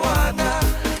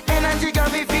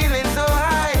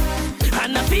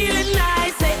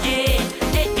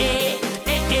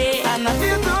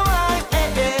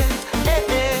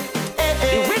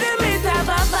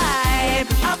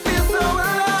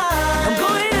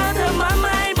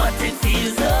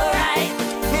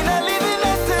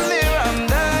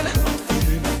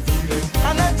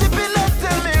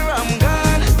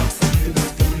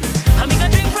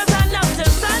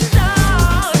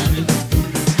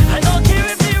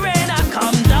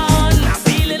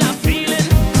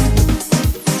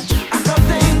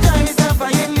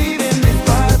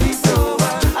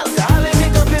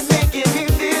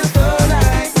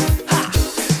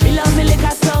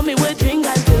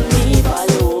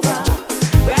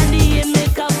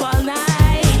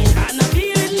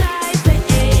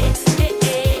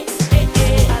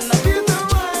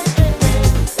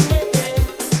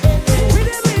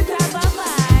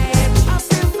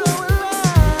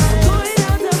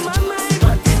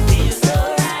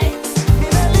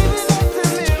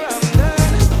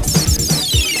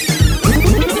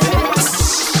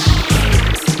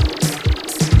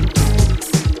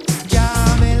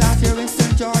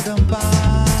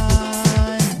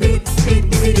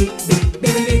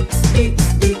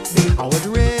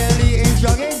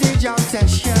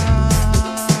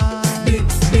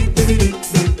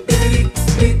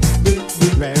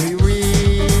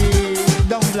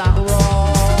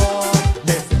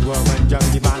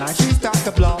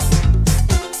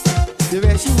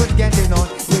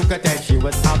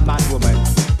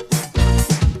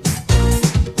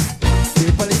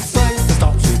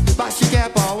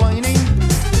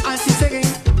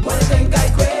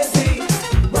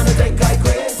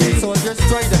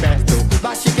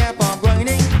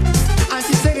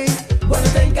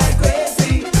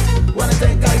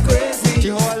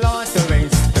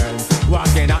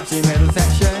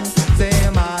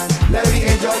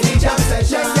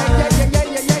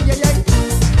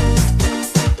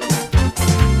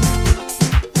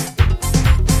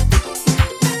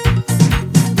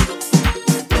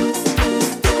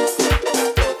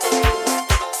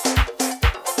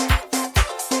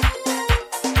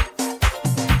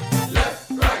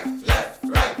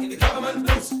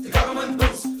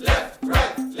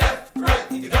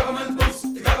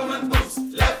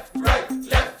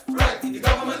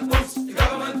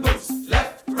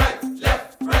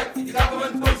the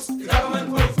government boots, the government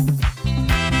boots.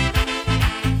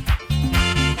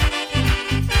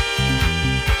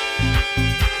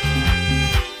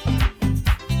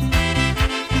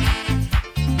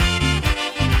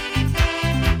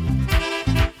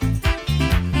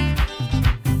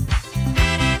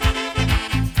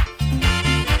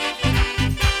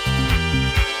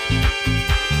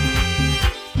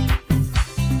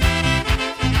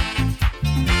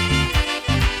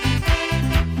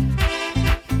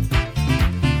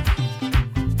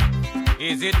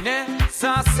 Is it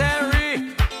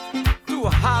necessary to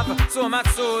have so much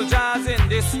soldiers in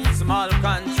this small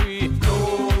country?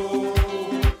 No,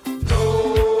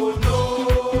 no, no,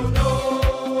 no.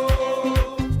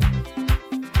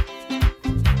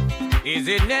 Is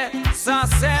it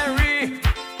necessary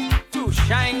to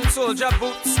shine soldier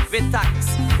boots with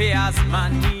taxpayers'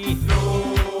 money?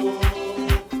 No,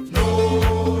 no,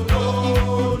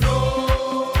 no, no.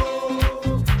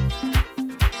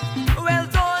 Well,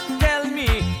 don't tell me,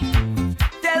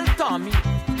 tell Tommy.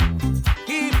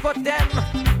 He put them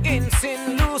in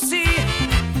St. Lucie.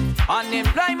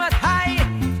 Unemployment high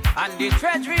and the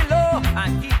treasury low,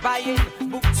 and he buying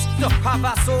boots to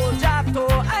cover soldier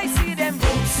toe. I see them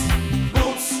boots,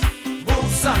 boots,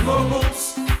 boots and more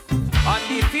boots on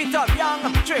the feet of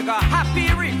young trigger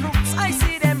happy recruits. I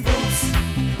see them boots,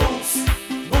 boots,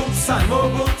 boots and more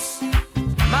boots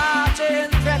marching,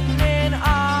 threatening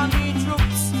army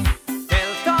troops.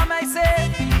 Tell Tom I say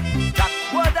that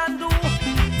wouldn't do.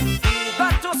 He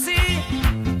got to see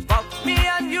about me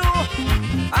and you,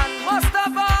 and most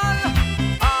of all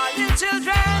the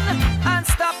children, and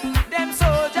stop them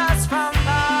soldiers from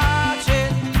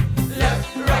marching.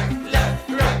 Left, right,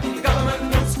 the government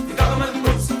boots, the government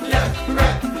boots. Left,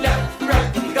 right,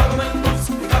 the government boots,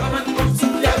 the government boots.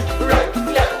 Left, right,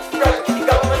 the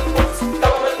government boots, the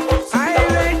government boots. I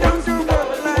lay down to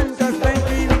Portland to spend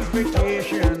 3 weeks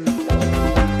vacation.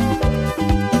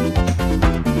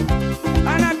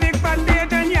 And a big fat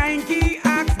Peyton Yankee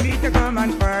asked me to come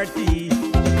and party.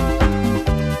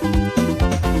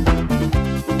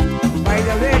 By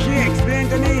the way she explained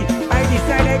to me, I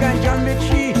decided I can jump with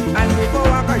she. And before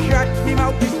I could shut him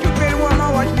out, the stupid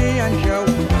woman watched me and shout.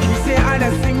 She say I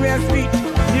done sing real sweet,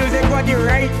 music got the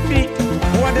right beat.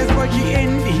 What is what she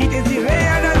in, the heat is the way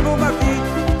I done move my feet.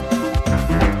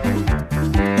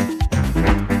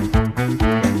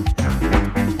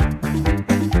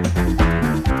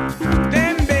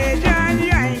 Them Bajan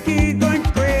Yankees going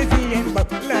crazy in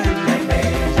Buckland.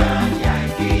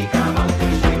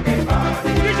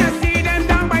 You just see them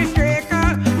down by Straker,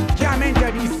 jamming to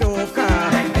the soca.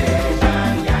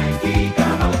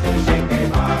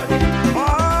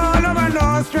 All over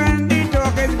North Strand, the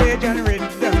talk is Bajan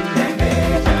rhythm.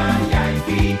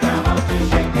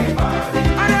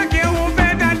 I don't care who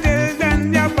better tell them,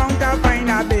 they're bound to find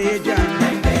a Bajan.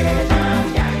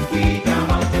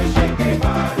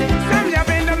 Some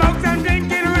jumping the mouth and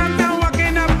drinking rums and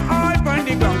walking up all on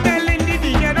the ground. Telling the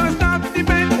DJ don't stop the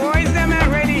band, boys them ain't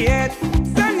ready yet.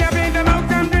 Some jumping the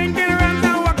mouth and drinking rums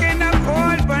and walking up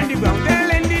all on the ground.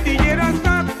 Telling the DJ don't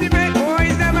stop the band,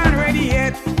 boys them ain't ready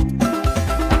yet.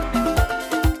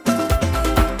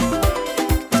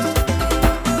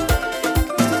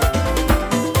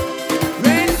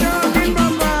 When talking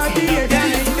about party, you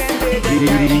can't extend it.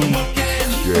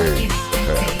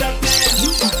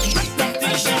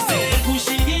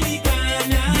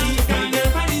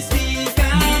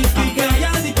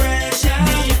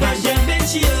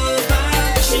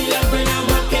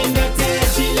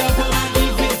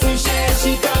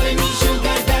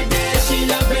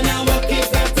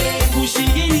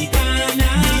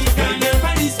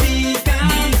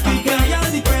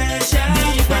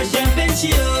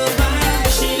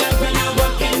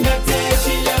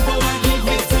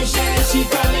 She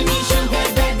calling me sugar.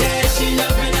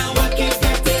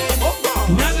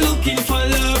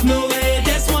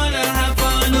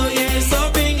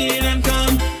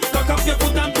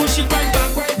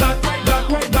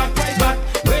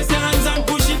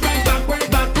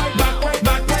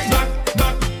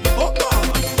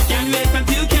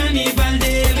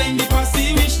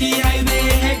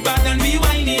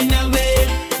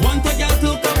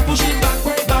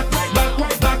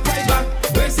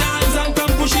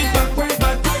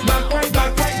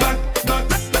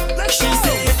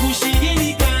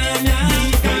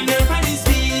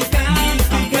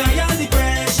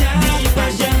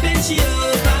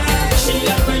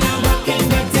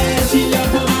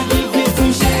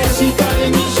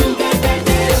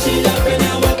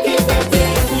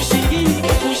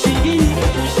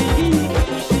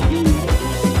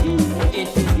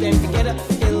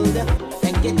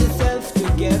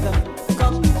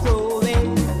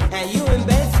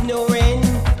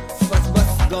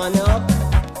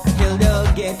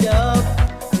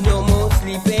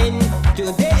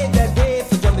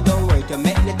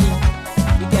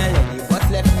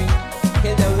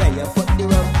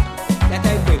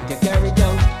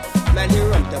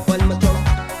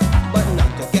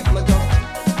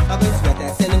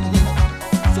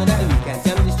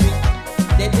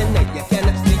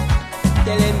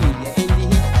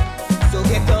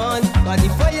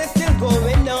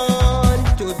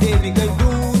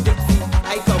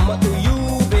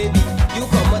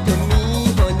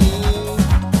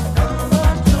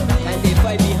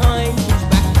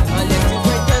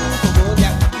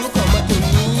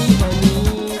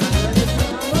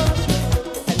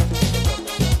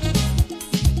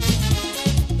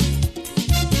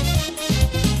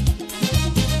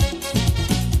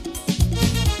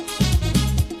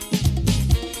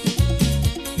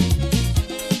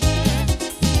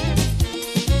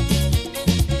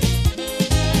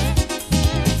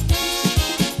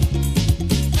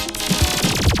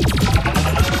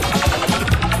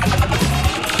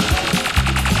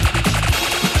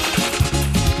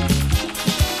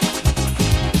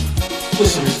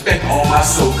 and all my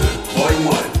soca. Boy,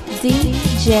 what?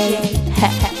 DJ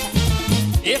Hex.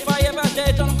 If I ever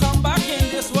dead and come back in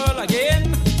this world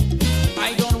again,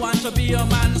 I don't want to be a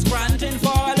man scranting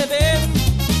for a living.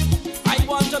 I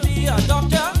want to be a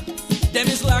doctor, them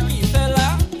is lucky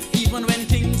fella. Even when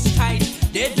things tight,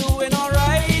 they doing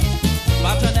alright.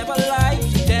 But I never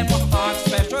liked them heart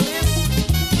specialists.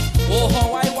 Oh, how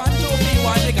I want to be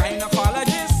one the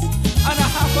gynecologist. And I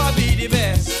have to be the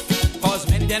best. Cause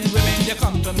men and women, they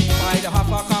come to me, I have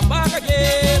to come back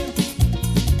again.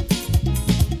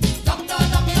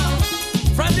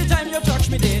 From the time you touch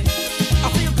me there, I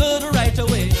feel good right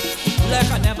away,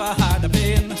 like I never had a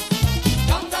pain.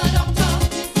 Doctor, doctor,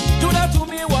 do that to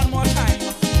me one more time.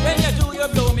 When you do, you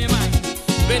blow me mind,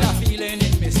 with a feeling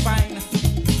in my spine.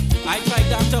 I tried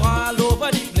doctor all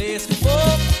over the place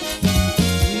before,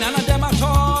 none of them at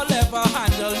all ever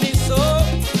handle me so.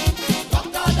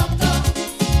 Doctor, doctor,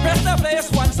 press the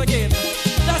place once again.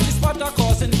 That's the spot that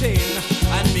causing pain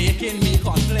and making me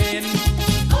complain.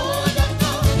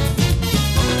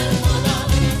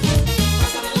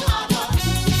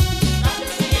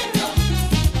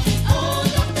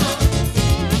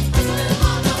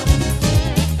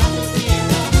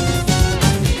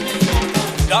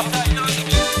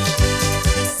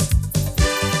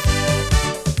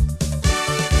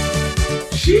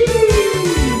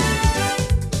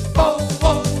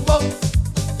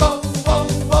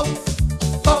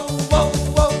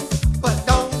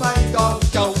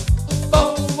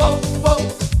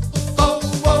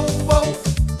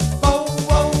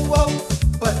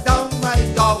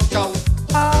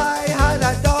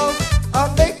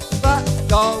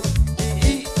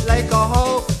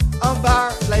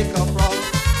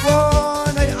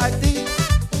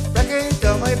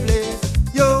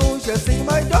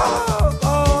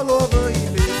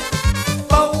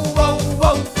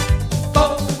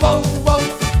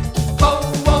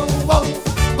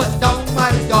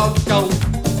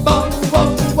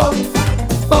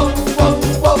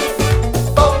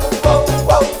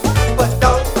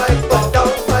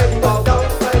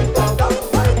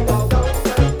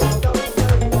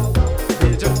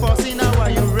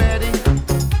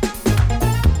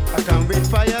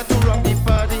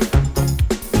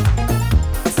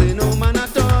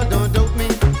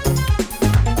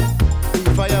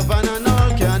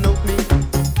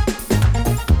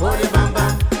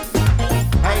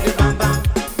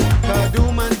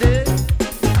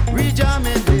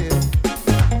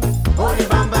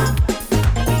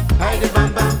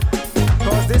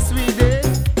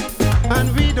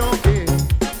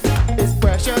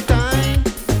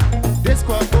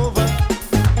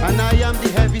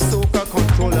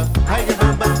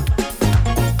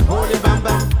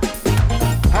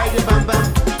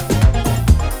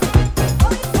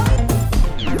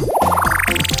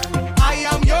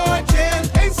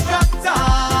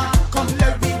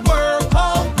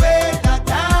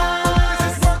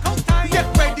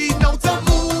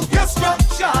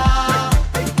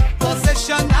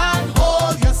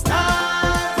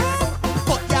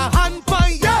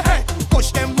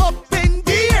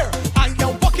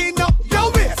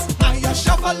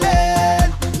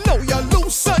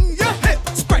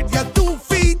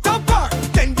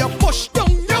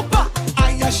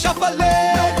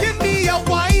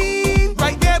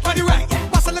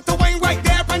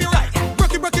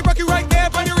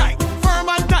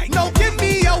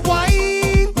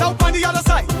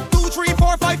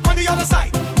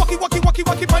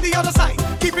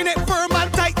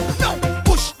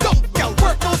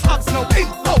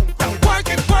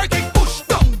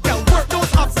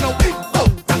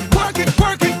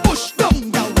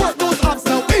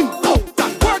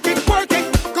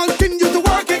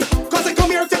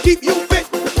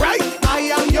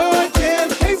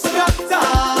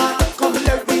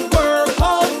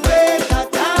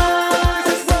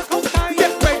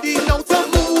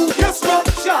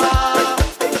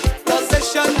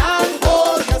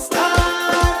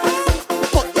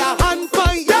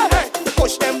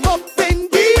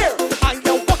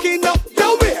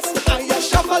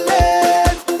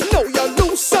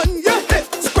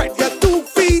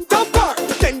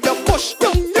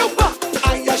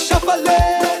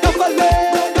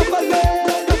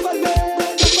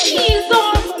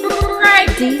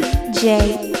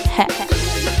 DJ Hex.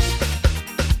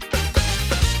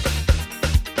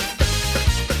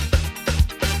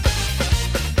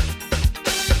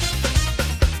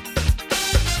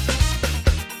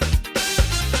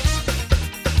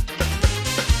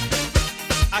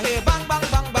 I hear bang, bang,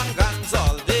 bang, bang guns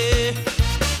all day.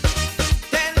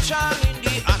 Tension in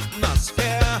the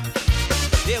atmosphere.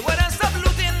 They wouldn't stop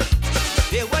looting.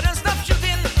 They wouldn't stop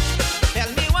shooting.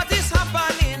 Tell me what is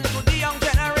happening to the young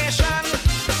generation.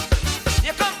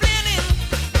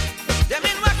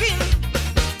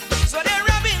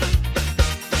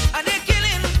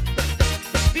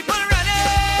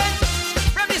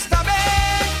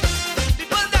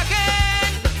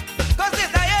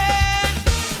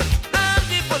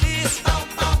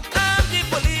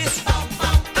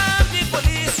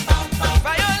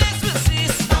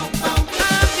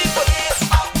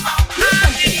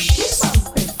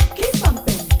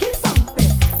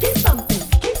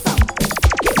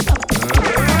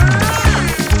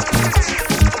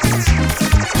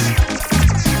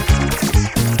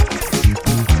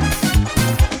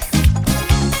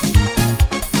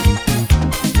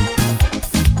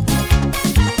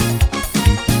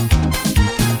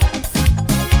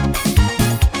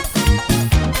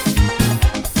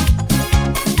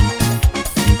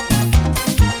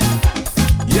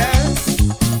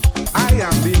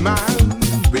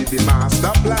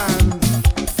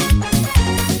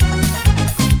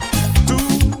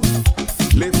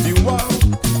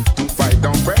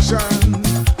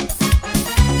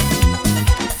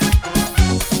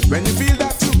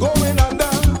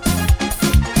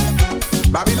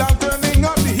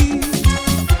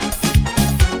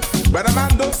 When a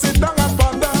man don't sit down and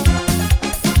ponder,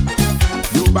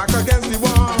 you back against the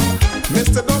wall.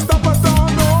 Mister, don't stop at all,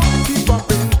 no. Keep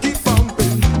pumping, keep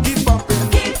pumping, keep pumping,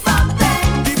 keep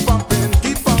pumping, keep pumping,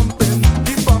 keep pumping,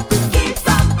 keep pumping, keep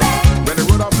pumping. When the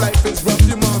road of life is rough,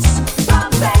 you must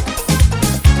pump it.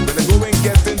 When the going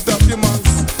getting tough, you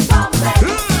must pump it.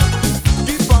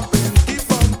 Keep pumping, keep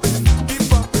pumping, keep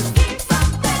pumping, keep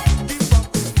pumping, keep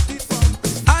pumping, keep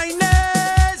pumping.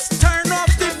 Ines, turn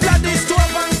off the bloody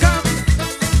stove and come.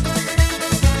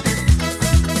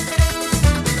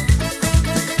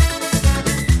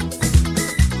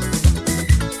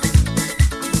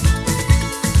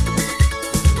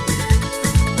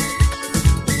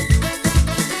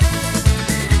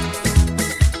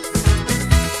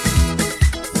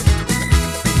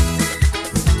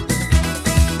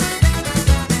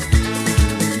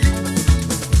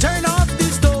 Turn off the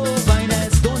stove,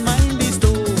 Ines. Don't mind the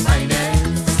stove,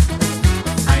 Ines.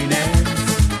 Ines.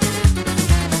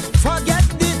 Forget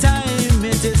the time.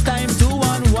 It is time to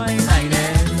unwind,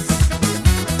 Ines.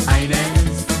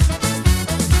 Ines.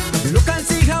 Look and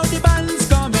see how the band's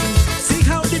coming. See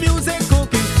how the music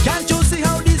cooking. Can't you see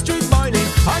how the street boiling?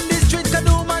 On the street,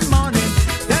 Kadum and morning.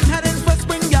 Them heading for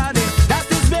Spring Garden. That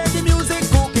is where the music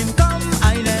cooking. Come,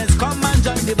 Ines, come and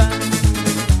join the band.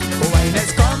 Oh,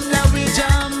 Ines, come, let we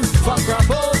jam for crop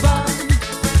over.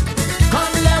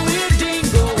 Come, let we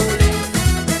jingle.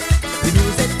 The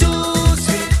music too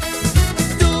sweet,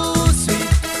 too sweet,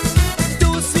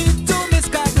 too sweet to Miss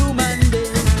Kadumande.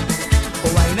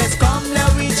 Oh, Ines, come, let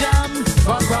we jam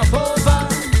for crop over.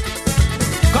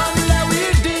 Come, let we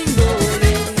jingle.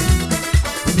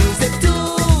 The music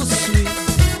too sweet,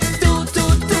 too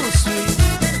sweet,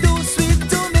 too sweet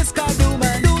to Miss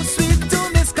Kadumande. Too sweet to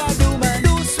Miss Kadumande.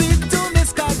 Too sweet to Miss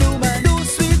Kadumande. Too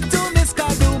sweet to Miss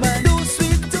Kadumande. Too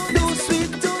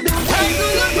sweet to. Hey, do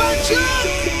you punch you?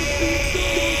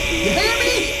 You hear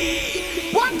me?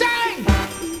 One time,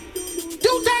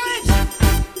 two times,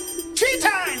 three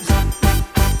times,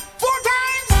 four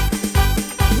times.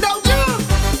 No jump.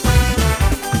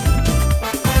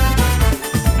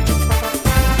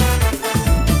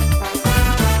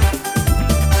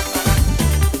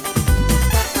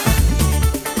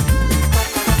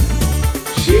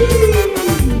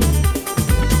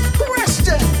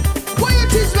 Question: why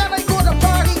it is when I go to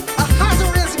party, I have to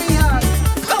raise me hand?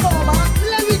 Come on, man,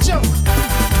 let me jump.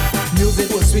 Music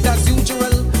was sweet as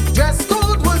usual. Dress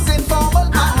code was informal.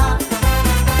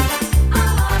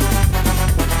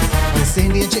 This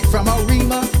Indian chick from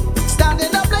Arima,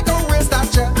 standing up like a real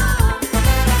statue.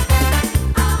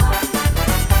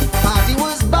 Party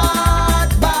was bad,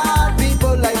 bad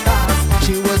people like us.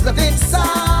 She was looking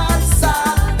sad,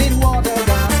 sad in water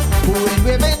gas. Who ain't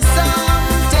waving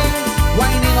something,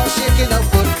 whining or shaking her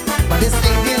foot. But this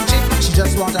Indian chick, she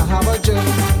just want to have a joke.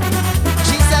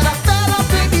 She said, I fell up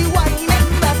baby whining,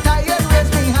 that tired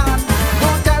raise me hand.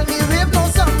 Don't tell me rave no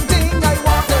something, I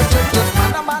want a joke. Just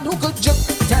man a man who could joke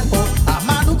tempo, a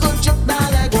man who could joke now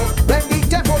let go. When the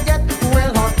tempo get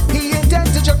real hot, he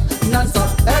intend to joke non-stop.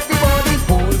 Everybody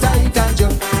hold tight and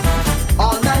joke,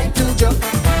 all night to joke.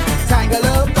 Tangle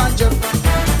up and joke,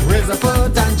 raise a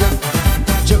foot and joke.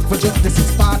 Joke for joke, this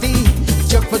is party.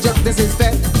 Joke for joke, this is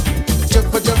fed. Joke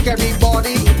for joke,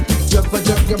 everybody. Joke for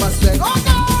joke, you must sweat. Oh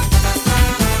God!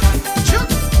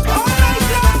 Joke all night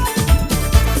long.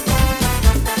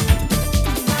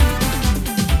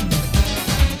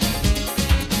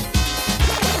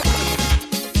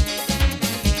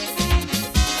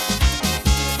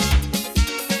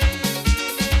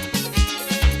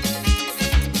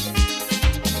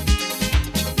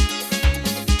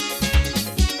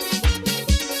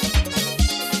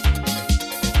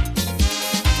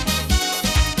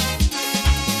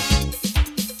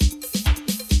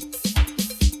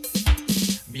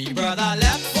 Me brother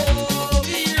left home,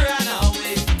 he ran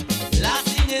away. Last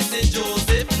seen in St.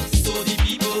 Joseph, so the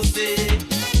people say.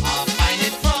 I find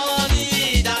it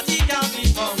funny that he can't be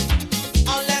found,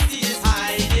 unless he is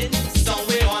hiding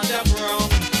somewhere underground.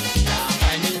 Can't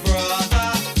find me brother,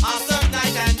 I search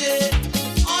night and day.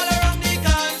 All around the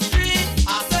country,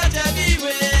 I search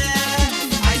everywhere.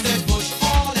 I search bush,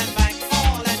 hall and bank,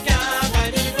 hall and can't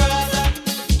find me brother.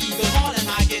 Eagle hall and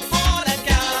market hall and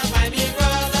can't find me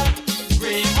brother.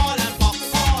 Grey hall and fox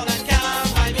hall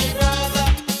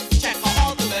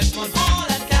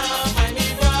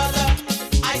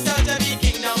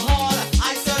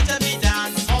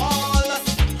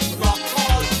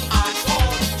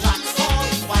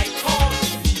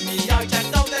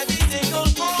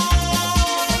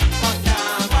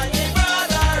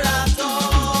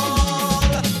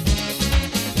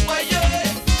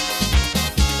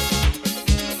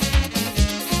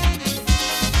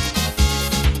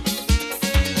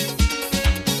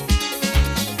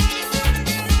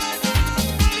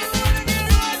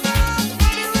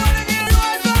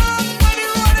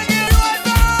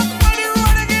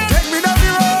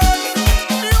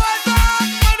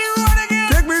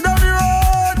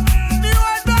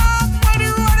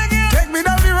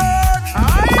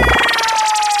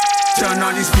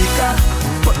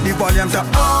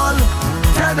to all.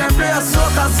 Tell them play a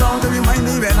soca song to remind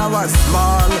me when I was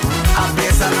small. A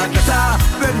bass and a guitar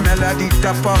with melody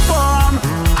to perform.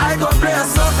 I go play a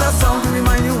soca song to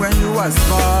remind you when you was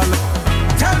small.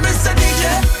 Tell Mr. DJ,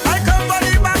 I come for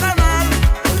the bacchanal.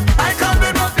 I come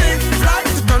with my big flag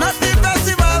to turn up the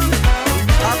festival.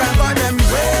 I can got them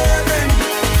waving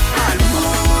and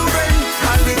moving,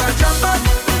 and we gon' jump up,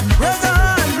 raise your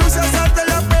hand, lose yourself till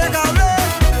you break away.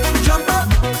 Jump up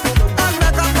and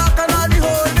make a bacchanal the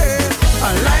whole day.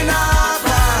 And line up,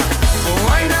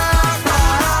 wind up,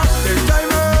 take time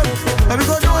up, and we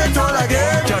gon' do it all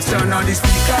again. Just turn on the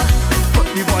speaker, put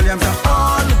the volume to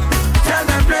all. Tell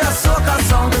them play a soca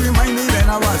song to remind me when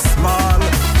I was small.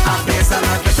 A bass and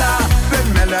a guitar with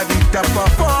melody to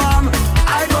perform.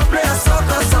 I go play a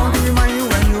soca song to remind you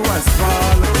when you was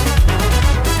small.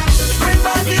 Bring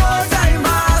back the old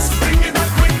timers, bring it back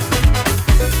quick.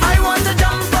 I want to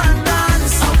jump and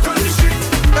dance out on the street.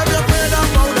 Let me play the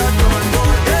powder, don't go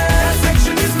there. That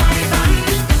section is my band.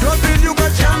 Don't feel you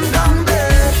got jam down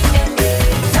there.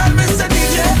 Tell Mr.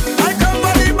 DJ, I come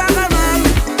for the bacchanal.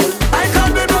 I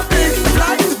come with my big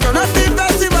flag to turn up the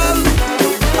festival.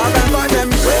 I can got them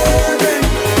waving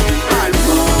and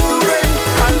moving,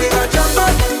 and we gon' jump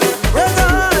up, raise your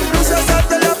hand, lose yourself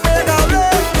till you break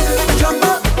away. Jump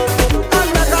up and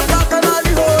make a bacchanal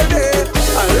the whole day.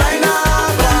 And line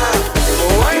up,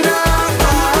 wind up,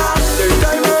 take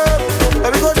time up,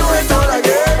 and we gon' do it all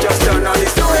again. Just turn on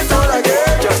this, do it all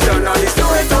again. Just turn on this, do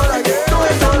it all again. Do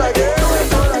it all again. Do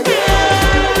it all again.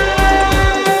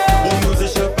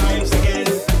 Musician vibes again.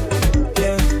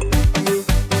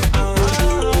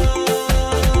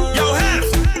 Yo, Half,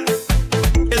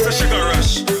 it's a sugar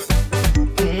rush.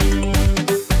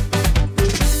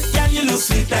 Can you look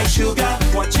sweet like sugar?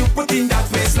 What you put in that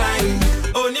waistline?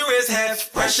 Only raise head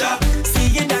pressure.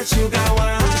 Seeing that sugar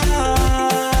wine.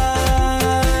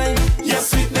 Your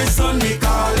sweetness only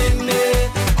calling me,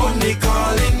 only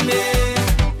calling me.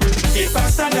 If I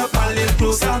stand up a little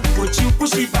closer, would you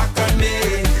push it back on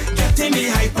me? Getting me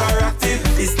hyperactive,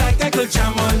 it's like I could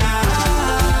jam all night.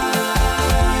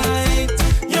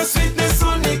 Your sweetness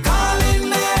only calling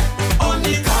me,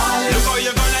 only calling. Look how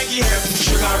you're gonna give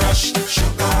sugar rush,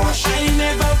 sugar rush. I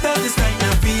never felt this kind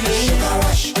of feeling. Sugar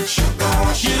rush, sugar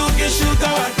rush. You get sugar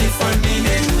at different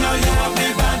meaning. Now you have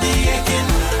my body aching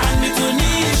and me to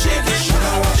knee shaking.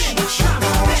 Sugar rush,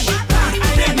 sugar rush.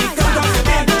 And then it comes off the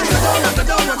bed. Go down, go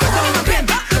down, go down, go down,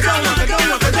 go down, go down,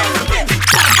 go down, go down.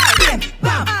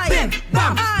 Bam, bam,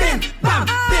 bam, bam, bam,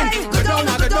 bam. Go down,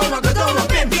 go down, go down,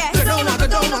 bam. Go down, go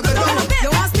down, go down, bam.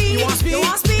 You want speed? You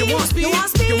want speed? You want speed? You want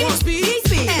speed? You want speed? You want speed?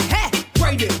 Speed.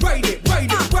 Ride it, ride it,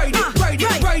 ride it, ride it, ride it,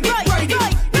 ride it, ride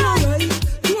it.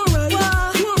 You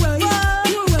alright? You alright?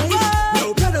 You alright?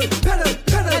 No pedal, pedal,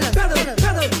 pedal, pedal,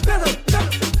 pedal, pedal,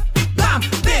 pedal. Bam,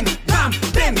 bim, bam,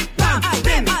 bim, bam,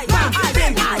 bim, bam,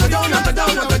 bim. Go down, go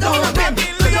down, go down, bim.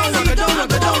 Go down, go down,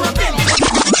 go down, bim.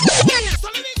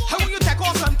 How will you take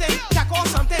off something? Take off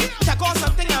something? Take off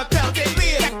something and belt it.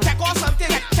 Take off something?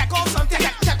 Take off something?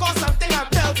 Take off something and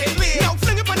belt it. Now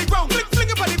fling it on the ground, fling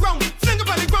it on the ground, fling it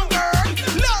on the ground, girl.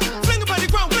 Look, fling it on the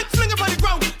ground, fling it on the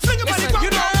ground, fling it on the ground.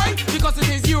 You know why? Because it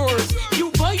is yours.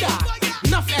 You buy that.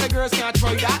 Enough other girls can't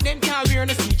try that. Them can't wear in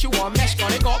the seat. You want mesh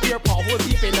on it, got your paw hole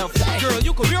deep enough. Girl,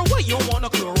 you could wear what you don't want no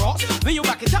Clorox. When you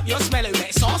back it up, you smell like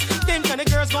wet sauce. Them kind of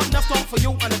girls got enough talk for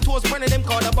you, and the toes one of them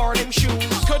called a bar them shoes.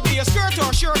 Could be a skirt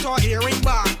or shirt or earring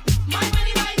bar. My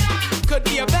money buy that. Could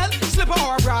be a belt, slipper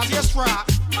or a brassiere strap.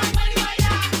 My money buy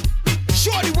that.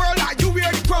 Show the world that you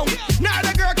wear the crown. Now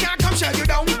the girl can't come shut you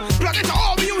down. Plug it to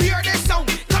all when you hear this sound.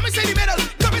 Come inside the middle,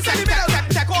 come inside the middle.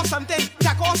 Take off something,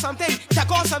 take off something,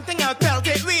 take off something and belt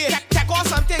it. Take off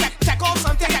something, take off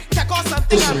something, take off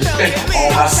something and belt it.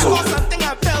 All my Take soul. off something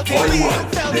and belt it. Volume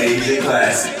 1, the AJ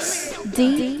Classics.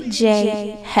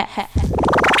 DJ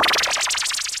Hef.